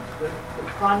kind of the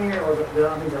primary or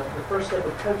the first step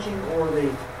of coaching, or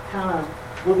the kind of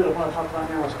a little bit of what I talked about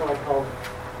now is what I call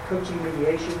coaching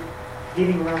mediation,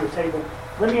 getting around the table.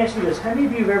 Let me ask you this: how many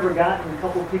of you have ever gotten a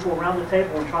couple of people around the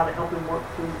table and tried to help them work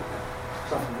through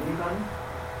something? Anybody?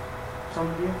 Some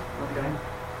of you? Okay.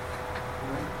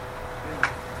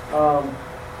 All right.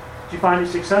 Did you find it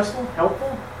successful?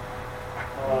 Helpful?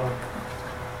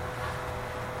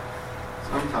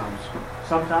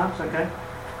 Sometimes, okay.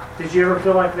 Did you ever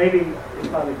feel like maybe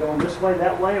if I'd have gone this way,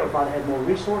 that way, or if I'd had more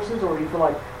resources, or do you feel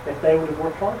like if they would have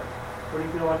worked harder? What do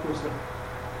you feel like was the...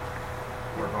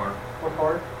 Work hard. Work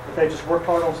hard? If they just worked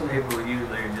hard on some... People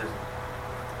usually are just,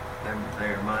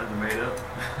 their minds are made up.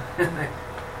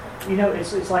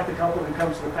 It's like the couple who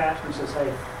comes to the pastor and says, hey,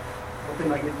 what think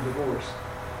about getting a divorce?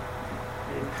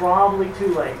 It's probably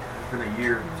too late. It's been a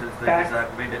year since they decided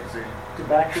to make that decision. To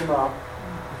back them up.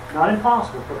 Not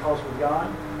impossible, because with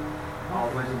God,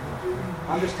 Always.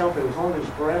 I'm just telling people, as long as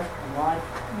there's breath and life,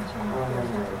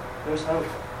 there's hope.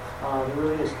 There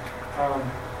really is.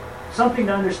 Something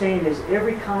to understand is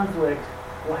every conflict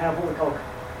will have what we call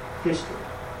history,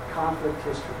 conflict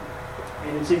history.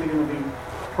 And it's either going to be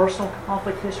personal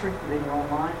conflict history within your own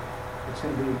life. It's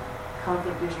going to be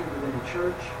conflict history within the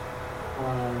church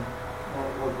or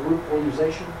group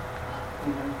organization.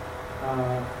 You know,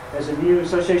 as a new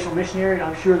associational missionary,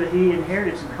 I'm sure that he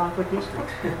inherited some conflict history.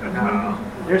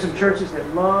 There's some churches that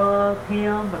love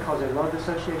him because they love the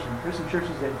association. There's some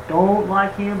churches that don't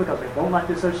like him because they don't like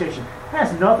the association. It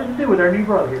has nothing to do with our new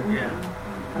brother here. Yeah.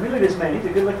 I mean, look at this man. He's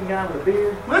a good-looking guy with a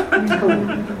beard. He's cool.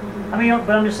 I mean,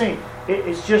 but I'm just saying,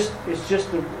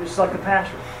 it's like a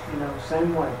pastor, you know,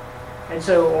 same way. And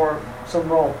so, or some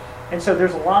role. And so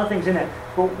there's a lot of things in that.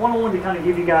 But what I wanted to kind of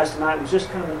give you guys tonight was just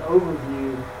kind of an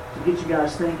overview to get you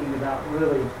guys thinking about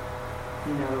really,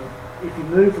 you know, if you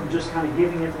move from just kind of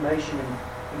giving information and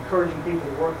encouraging people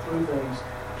to work through things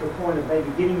to a point of maybe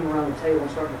getting them around the table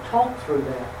and starting to talk through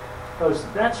that. Because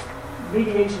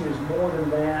mediation is more than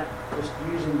that, just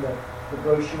using the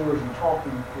brochures and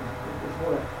talking is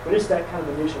more than, but it's that kind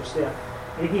of initial step.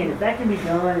 And again, if that can be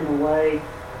done in a way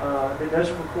that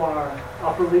doesn't require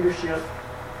upper leadership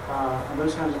and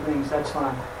those kinds of things, that's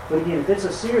fine. But again, if it's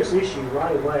a serious issue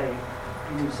right away,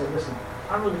 you need to say, listen,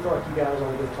 I really feel like you guys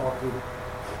ought to go talk to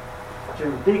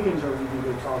general deacons, or you need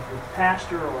to go talk to the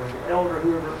pastor or the elder,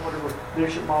 whoever, whatever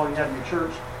leadership model you have in your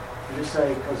church, and just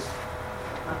say, because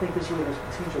I think this really has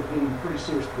potential of getting pretty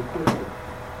serious pretty quickly.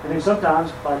 And then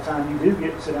sometimes, by the time you do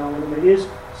get to sit down with them, it is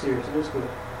serious, it is good.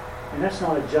 And that's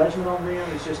not a judgment on them,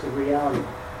 it's just a reality.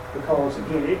 Because,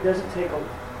 again, it doesn't take a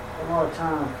lot of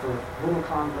time for little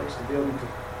conflicts to build into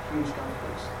huge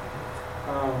conflicts.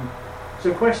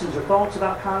 So questions or thoughts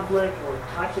about conflict, or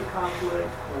types of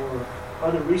conflict, or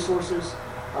other resources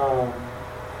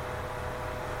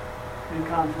in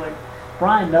conflict.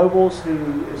 Brian Nobles,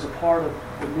 who is a part of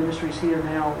the ministries here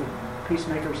now with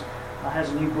Peacemakers, has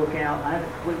a new book out. I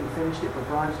haven't completely finished it, but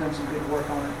Brian's done some good work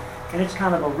on it. And it's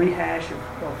kind of a rehash of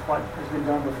what has been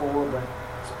done before. But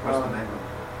What's the name of it?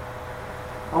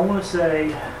 I want to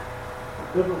say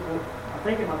biblical. I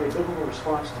think it might be a biblical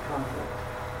response to conflict.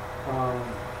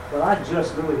 But I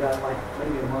just really got it like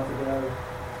maybe a month ago,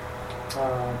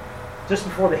 just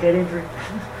before the head injury.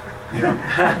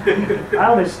 I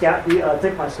only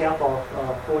took my scalp off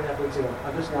 4.5 weeks ago.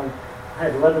 I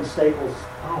had 11 staples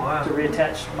to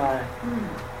reattach my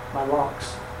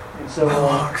locks. And so,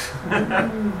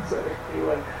 so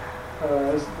anyway,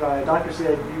 my doctor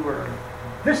said you were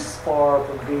this far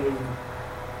from being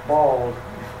bald.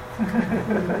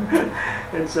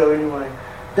 And so anyway,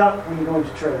 duck when you go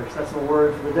into trailers. That's the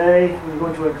word for the day. When you go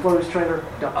into an enclosed trailer,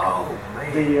 duck. Oh,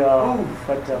 man.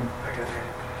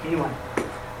 Anyway,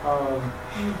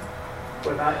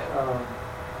 but like I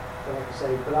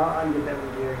say, but I can get that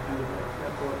with Gary. I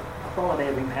thought I may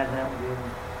have even had that with you.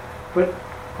 But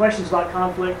questions about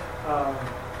conflict?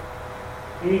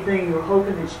 Anything you were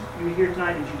hoping that you would hear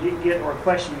tonight that you didn't get, or a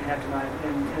question you have tonight?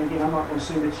 And again, I'm not going to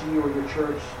assume it's you or your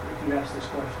church if you ask this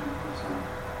question.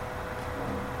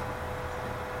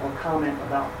 Or comment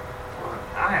about.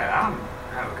 I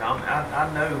have a comment. I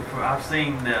know I've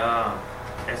seen the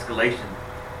escalation.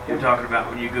 You're talking about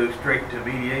when you go straight to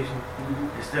mediation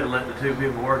instead of letting the two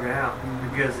people work it out,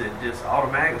 because it just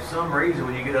automatically, for some reason,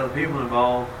 when you get other people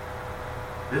involved,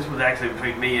 this was actually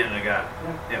between me and a guy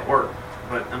at work.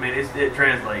 But I mean, it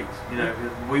translates. You know,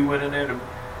 'cause we went in there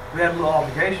we had a little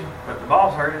altercation, but the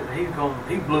boss heard it. And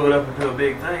he blew it up into a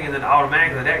big thing, and then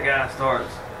automatically that guy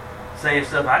starts saying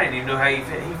stuff I didn't even know how he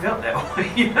felt that way.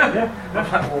 You know, I'm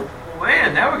like, well,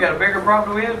 man, now we got a bigger problem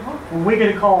than we had before. When we get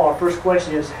a call, our first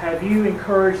question is, have you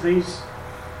encouraged these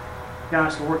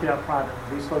guys to work it out privately?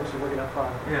 These folks to work it out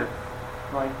privately? Yeah.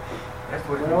 Like, That's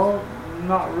what well,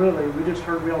 not really. We just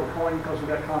heard we ought to call you because we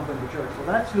got conflict in the church. Well,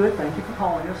 that's good. Thank you for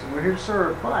calling us, and we're here to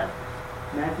serve. But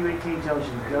Matthew 18 tells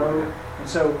you to go. And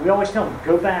so we always tell them,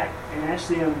 go back and ask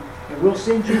them, and we'll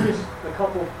send you a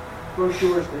couple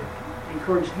brochures that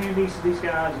encourage handies to these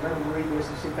guys and let them read this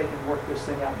and see if they can work this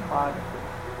thing out privately.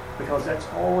 Because that's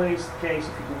always the case.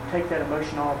 If you can take that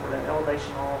emotion off or that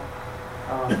elevation off,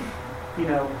 you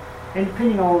know, and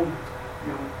depending on,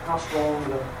 you know, how strong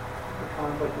the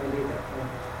conflict may be at that point.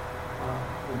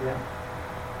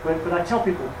 But I tell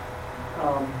people,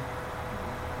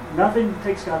 nothing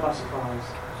takes God by surprise,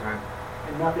 Right.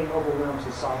 and nothing overwhelms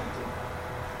His sovereignty.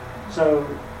 So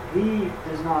He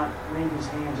does not wring His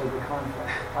hands over conflict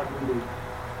like we do.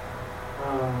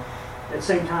 At the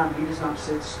same time, He does not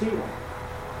sit still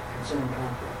concerning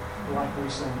conflict like we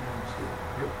sometimes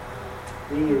do.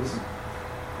 He is,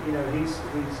 you know, he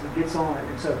gets on it,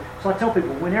 and so I tell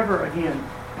people, whenever, again,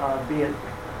 be it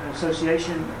an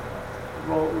association,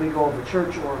 legal of the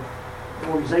church, or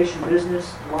organization,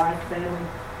 business, life, family,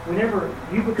 whenever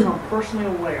you become personally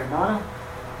aware, I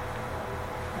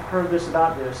heard this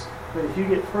about this, But if you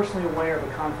get personally aware of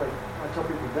a conflict, I tell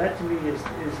people that to me is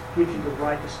gives you the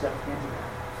right to step into that.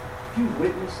 If you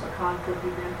witness a conflict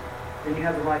event, then you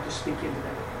have the right to speak into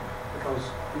that event because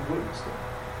you've witnessed it.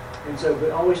 And so, but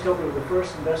I always tell people the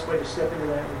first and best way to step into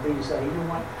that would be to say, you know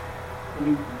what,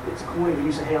 it's a corny, but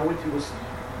you say, hey, I went through this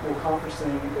little conference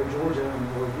thing in Georgia,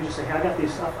 or you just say, hey, I got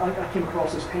this, I came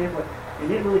across this pamphlet,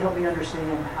 and it really helped me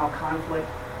understand how conflict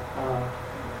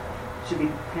should be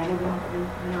handled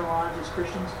in our lives as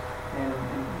Christians, and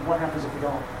what happens if we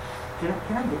don't. Can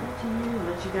I give it to you and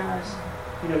let you guys,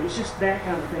 it's just that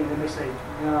kind of thing. Then they say,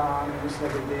 no, I mean, it's no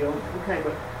big deal. Okay,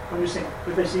 but I'm just saying,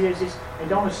 but they see it's and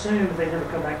don't assume if they never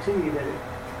come back to you that it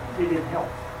didn't help.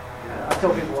 I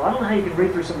tell people, well, I don't know how you can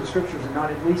read through some of the scriptures and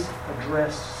not at least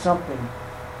address something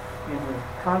in the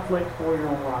conflict or your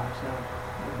own lives. Now,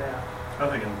 with that. I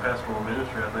think in pastoral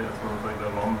ministry, I think that's one of the things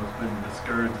I've almost been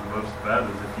discouraged the most about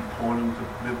is if you point them to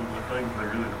biblical things, they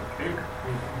really don't care.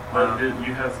 Like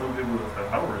you have some people that say,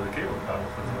 I don't really care what the Bible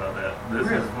says about that. This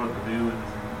is what the deal is.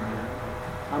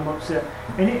 I'm upset.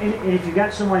 And if you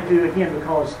got somebody who, again,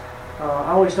 because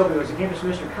I always tell people as a campus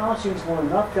minister, college students want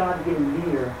enough God to get them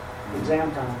near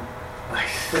exam time,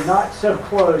 but not so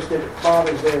close that it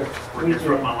bothers their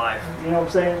weekend. My life. You know what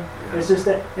I'm saying? Yeah. It's just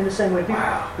that in the same way.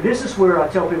 Wow. But this is where I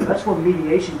tell people that's where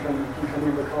mediation can come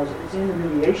in, because it's in the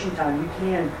mediation time you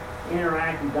can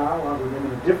interact and dialogue with them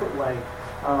in a different way.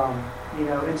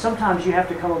 And sometimes you have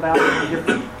to come about it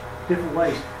in different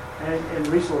ways and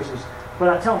resources. But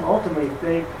I tell them ultimately, if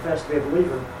they profess to be a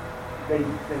believer, they need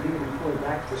to be pointed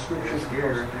back to the scriptures.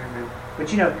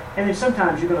 But and then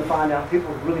sometimes you're going to find out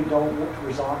people really don't want to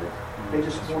resolve it. They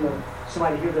just want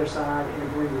somebody to hear their side and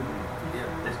agree with you.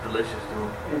 Yeah, it's delicious to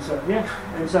them.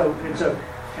 And so,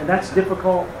 and that's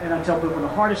difficult. And I tell people the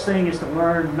hardest thing is to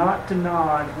learn not to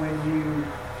nod when you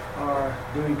are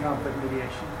doing conflict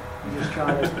mediation. You just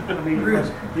try to.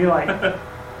 You're like.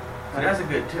 So that's a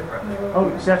good tip right there.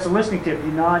 Oh, so that's a listening tip.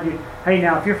 You nod. Hey,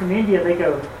 now if you're from India, they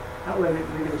go. Let me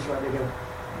get this right. They go,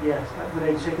 yes. When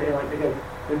they shake their head, they go.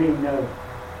 They mean no.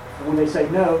 And when they say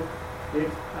no,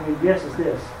 yes is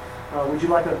this. Would you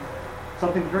like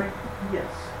something to drink?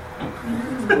 Yes.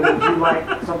 Would you like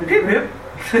something to drink?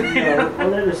 Well,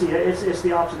 let's see. It's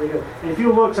the opposite. They go. And if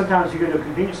you look, sometimes you go to a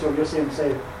convenience store, you'll see them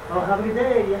say, "Oh, have a good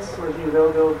day." Yes. Or they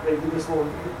do this little.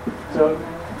 So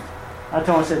I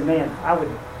told him, I said, "Man, I would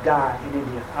die in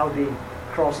India. I would be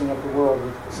crossing up the world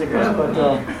with cigarettes."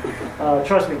 But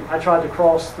trust me, I tried to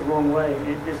cross the wrong way.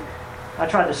 I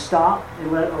tried to stop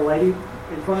and let a lady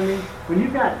in front of me. When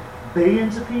you've got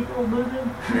billions of people moving,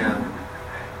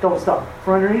 don't stop.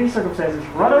 For under any circumstances,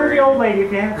 run over the old lady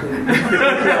if you have to.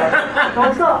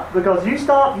 Don't stop, because you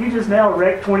stop, you just now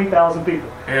wreck 20,000 people.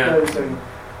 Yeah.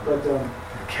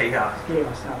 Chaos.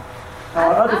 Now.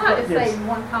 I'd like to say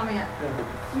one comment. Yeah.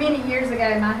 Many years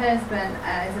ago, my husband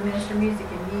is a minister of music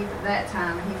and youth at that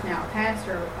time, and he's now a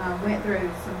pastor, went through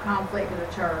some conflict with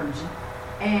the church,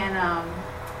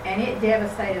 and it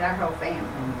devastated our whole family.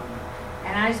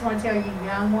 And I just want to tell you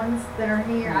young ones that are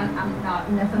here, I'm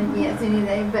not nothing against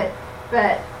anything,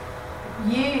 but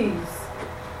use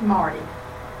Marty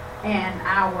and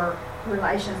our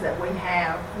relations that we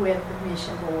have with the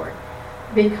mission board,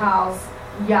 because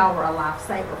y'all were a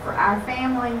lifesaver for our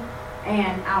family,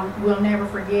 and we'll never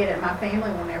forget it. My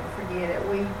family will never forget it.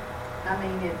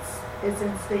 It's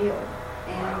instilled,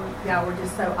 and y'all were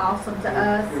just so awesome to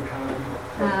us.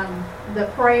 The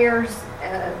prayers,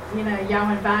 y'all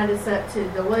invited us up to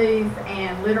Duluth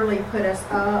and literally put us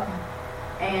up,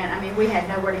 and we had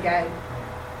nowhere to go,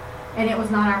 and it was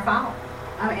not our fault.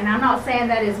 And I'm not saying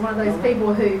that as one of those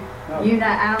people who, I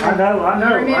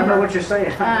know what you're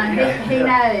saying. He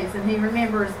knows and he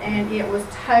remembers, and it was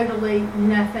totally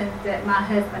nothing that my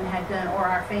husband had done or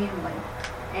our family,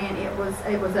 and it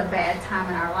was a bad time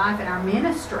in our life and our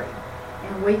ministry,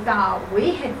 and we thought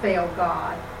we had failed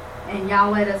God, and y'all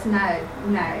let us know,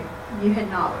 no, you had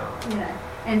not,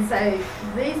 and so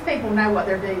these people know what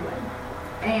they're doing.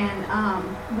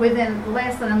 And within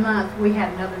less than a month, we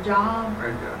had another job,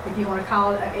 if you want to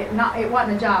call it. It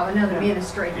wasn't a job, another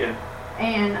ministry. Yeah.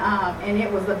 And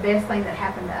it was the best thing that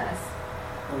happened to us.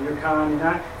 Well, you're kind,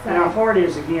 and our heart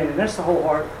is, again, and that's the whole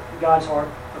heart, God's heart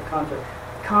of conflict.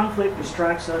 Conflict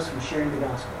distracts us from sharing the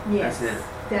gospel. Yes,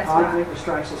 that's conflict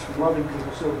distracts us from loving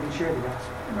people so we can share the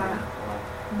gospel. Right.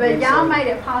 But y'all made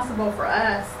it possible for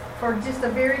us for just a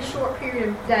very short period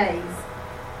of days.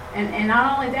 And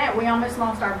not only that, we almost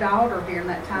lost our daughter during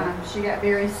that time. She got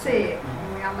very sick,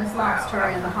 and we almost lost her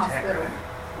in the hospital.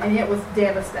 And it was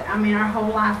devastating. Our whole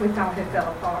life we thought it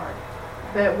fell apart.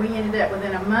 But we ended up,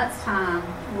 within a month's time,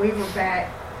 we were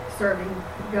back serving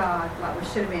God like we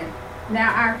should have been.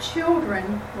 Now, our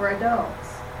children were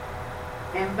adults.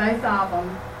 And both of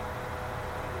them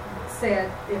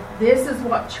said, if this is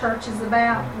what church is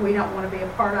about, we don't want to be a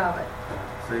part of it.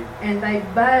 See? And they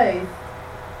both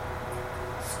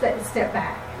stepped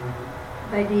back.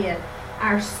 They did.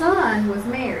 Our son was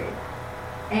married,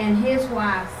 and his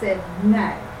wife said,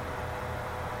 no,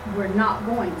 we're not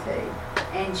going to.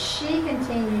 And she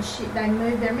continued, they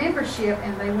moved their membership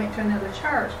and they went to another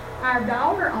church. Our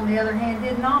daughter, on the other hand,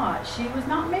 did not. She was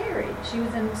not married. She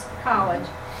was in college.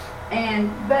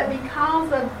 But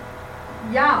because of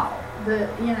y'all, the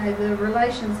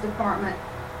relations department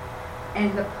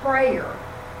and the prayer,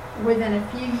 within a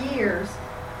few years,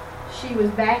 she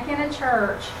was back in a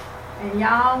church. And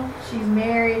y'all, she's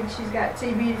married, she's got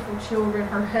 2 beautiful children,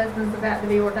 her husband's about to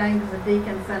be ordained as a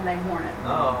deacon Sunday morning.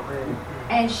 Oh, man.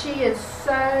 And she is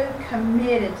so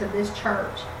committed to this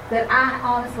church that I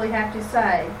honestly have to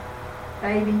say,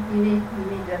 baby, you need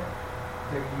to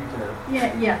Take a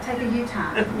U-turn. take a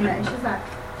U-time. She's like,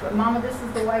 but Mama, this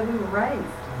is the way we were raised.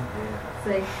 Yeah.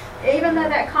 See, even though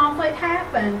that conflict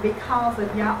happened because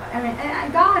of y'all,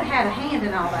 and God had a hand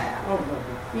in all that.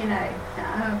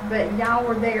 But y'all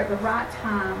were there at the right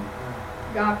time.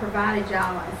 God provided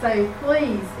y'all. So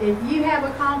please, if you have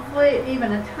a conflict,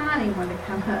 even a tiny one to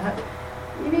come up,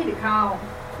 you need to call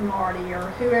Marty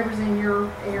or whoever's in your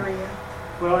area.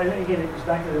 Well, and again, it goes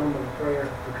back to the element of prayer,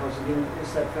 because again,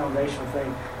 it's that foundational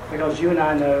thing. Because you and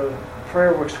I know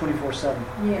prayer works 24/7.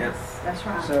 Yes, that's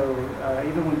right. So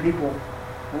even when people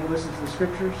won't listen to the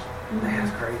scriptures,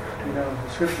 That's crazy. the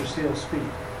scriptures still speak.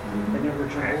 They never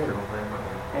return void.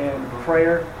 Pastor, And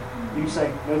prayer, you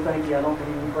say, no thank you, I don't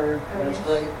believe in prayer. That's yes.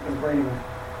 great, I'm pray anyway.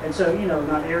 And so,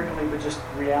 not arrogantly, but just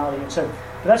reality. And so,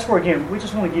 but that's where, again, we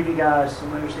just want to give you guys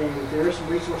some understanding that there are some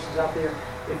resources out there.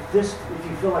 If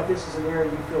you feel like this is an area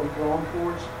you feel drawn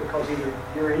towards, because either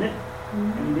you're in it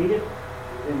and you need it,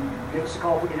 then give us a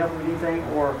call if we can help you with anything,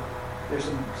 or there's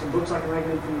some books I can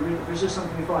recommend for you to read. If there's just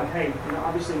something you feel like, hey,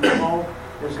 obviously in the fall,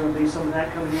 there's going to be some of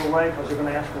that coming your way, because they're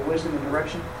going to ask for wisdom and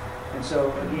direction. And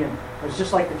so, again, it's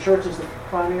just like the church is the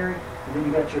primary, and then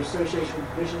you got your association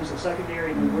of missions the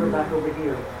secondary, and then we're back over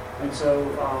here. And so,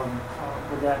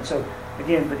 with that, and so,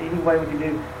 again, but any way we can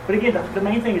do. But again, the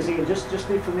main thing is, again, just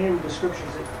be familiar with the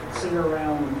scriptures that center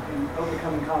around and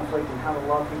overcoming conflict and how to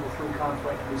love people through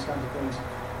conflict and these kinds of things.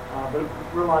 But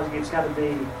realizing it's got to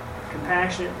be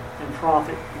compassionate and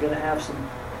prophet. You got to have some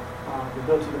the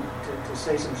ability to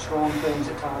say some strong things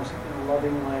at times in a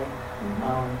loving way.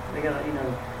 They got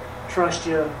to, trust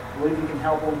you, believe you can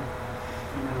help them,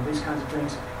 these kinds of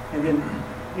things. And then,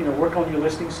 work on your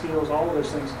listening skills, all of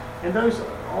those things. And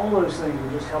all those things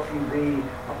will just help you be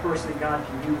a person that God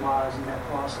can utilize in that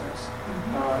process.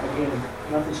 Again,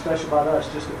 nothing special about us,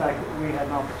 just the fact that we had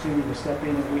an opportunity to step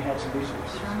in and we had some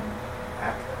resources.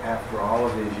 After all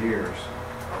of these years,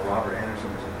 Robert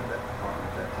Anderson was in that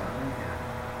department at that time, and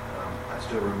I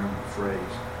still remember the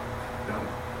phrase, don't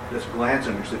just glance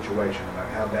on your situation about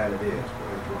how bad it is,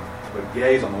 but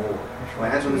gaze on the Lord.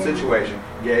 Glance on the situation,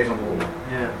 gaze on the Lord.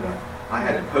 Yeah. I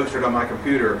had it posted on my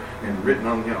computer and written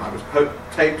on, I was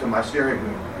taped to my steering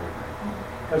wheel and everything.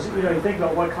 Because, you think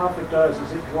about what conflict does,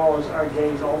 is it draws our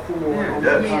gaze all forward. Yeah, it on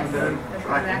does. the Yes, conflict. that's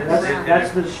Right. exactly right.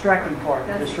 That's the distracting part.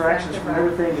 The That's distractions exactly from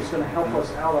right. everything that's going to help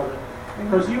us out of it.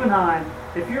 Because you and I,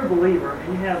 if you're a believer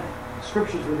and you have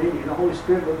scriptures within you, the Holy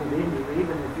Spirit within you,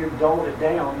 even if you're dulled it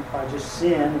down by just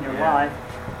sin in your life,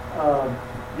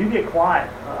 you get quiet.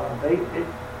 They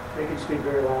can speak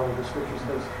very loudly, the scriptures.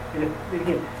 And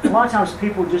again, a lot of times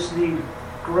people just need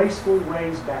graceful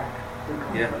ways back to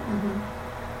conflict.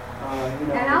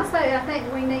 And also, I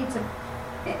think we need to,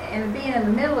 and being in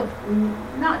the middle of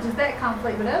not just that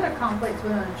conflict, but other conflicts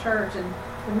within the church and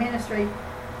the ministry,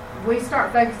 we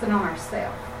start focusing on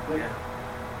ourselves. Yeah.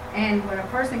 And when a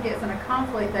person gets in a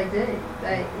conflict, they do.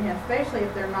 They, especially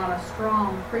if they're not a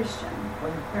strong Christian,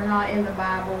 they're not in the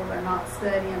Bible, they're not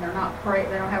studying, they're not praying,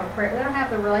 they don't have a prayer, they don't have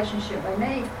the relationship they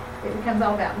need. It becomes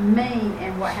all about me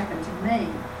and what happened to me.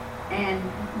 And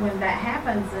when that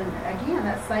happens, and again,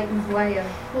 that's Satan's way of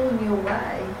pulling you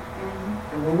away.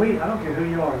 And when I don't care who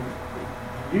you are,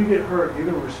 you get hurt, you're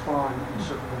going to respond in a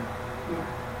certain way. Yeah.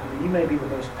 You may be the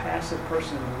most passive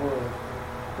person in the world,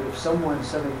 but if someone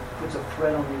suddenly puts a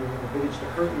threat on you and begins to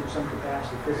hurt you in some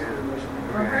capacity, physically, emotionally,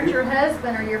 Or hurt your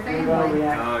husband or your you're going to family.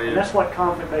 react. Oh, yeah. And that's what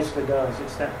conflict basically does.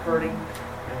 It's that hurting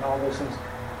and all those things.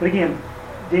 But again,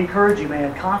 to encourage you,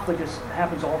 man, conflict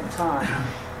happens all the time.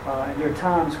 And there are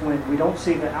times when we don't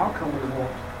see the outcome we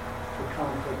want for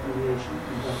conflict mediation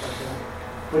and stuff like that.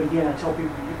 But again, I tell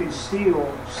people you can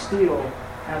still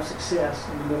have success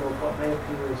in the middle of what may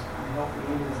appear as unhealthy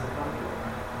endings of the conflict.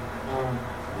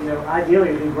 Ideally,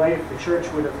 it would be great if the church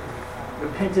would have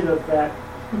repented of that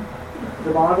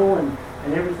debacle and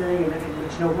everything,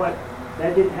 but you know what?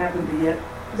 That didn't happen to yet.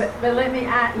 But let me,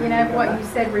 you know, what you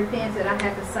said, repented, I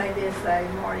have to say this though,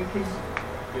 Marty, because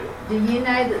do you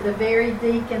know that the very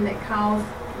deacon that caused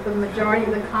the majority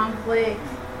of the conflict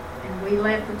and we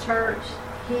left the church,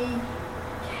 he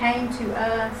came to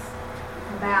us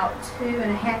about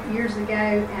 2.5 years ago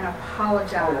and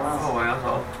apologized. Oh,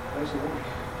 wow. Absolutely.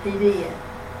 He did.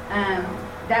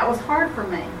 That was hard for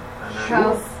me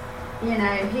because, you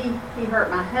know, he hurt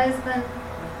my husband,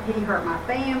 he hurt my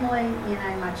family, you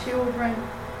know, my children.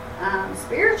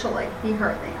 Spiritually, he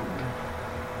hurt them.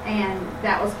 And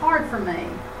that was hard for me,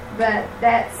 but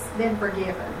that's been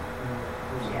forgiven.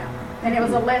 Yeah. And it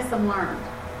was a lesson learned.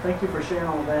 Thank you for sharing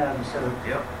all of that. And so,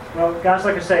 Yep. well, guys,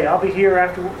 like I say, I'll be here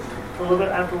for a little bit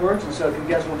afterwards, and so if you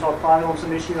guys want to talk private on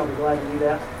some issue, I'll be glad to do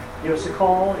that. Give us a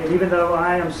call, and even though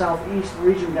I am Southeast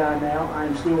region guy now,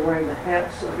 I'm still wearing the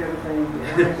hats of everything.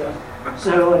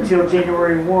 So until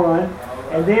January 1,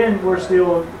 and then we're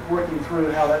still working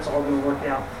through how that's all going to work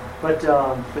out. But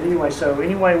anyway, so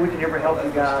any way we can ever help you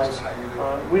guys,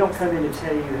 we don't come in to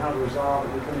tell you how to resolve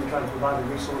it. We come in to try to provide the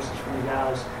resources for you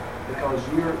guys because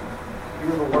you're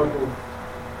the local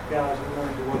guys. We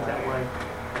want it to work that way.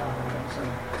 So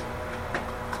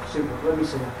super. Let me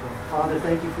say that. Father,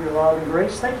 thank you for your love and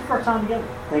grace. Thank you for our time together.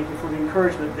 Thank you for the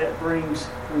encouragement that brings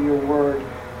through your word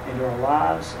into our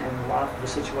lives and the life of the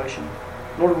situation.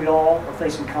 Lord, we all are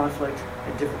facing conflict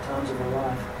at different times of our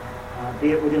life, be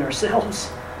it within ourselves,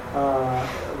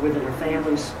 within our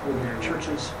families, within our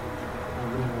churches,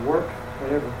 within our work,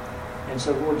 whatever. And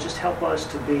so, Lord, just help us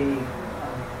to be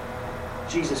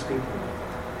Jesus people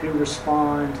who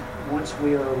respond once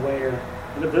we are aware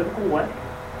in a biblical way,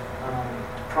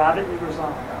 privately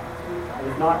resolve. And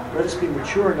if not, let us be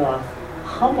mature enough,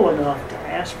 humble enough to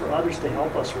ask for others to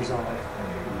help us resolve,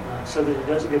 so that it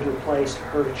doesn't get to a place to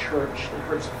hurt a church, that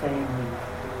hurts a family,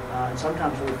 and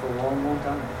sometimes really for a long, long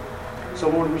time. So,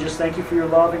 Lord, we just thank you for your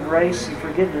love and grace and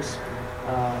forgiveness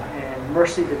and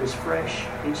mercy that is fresh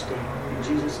each day. In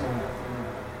Jesus' name.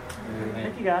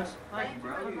 Thank you, guys. Thank you,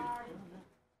 brother.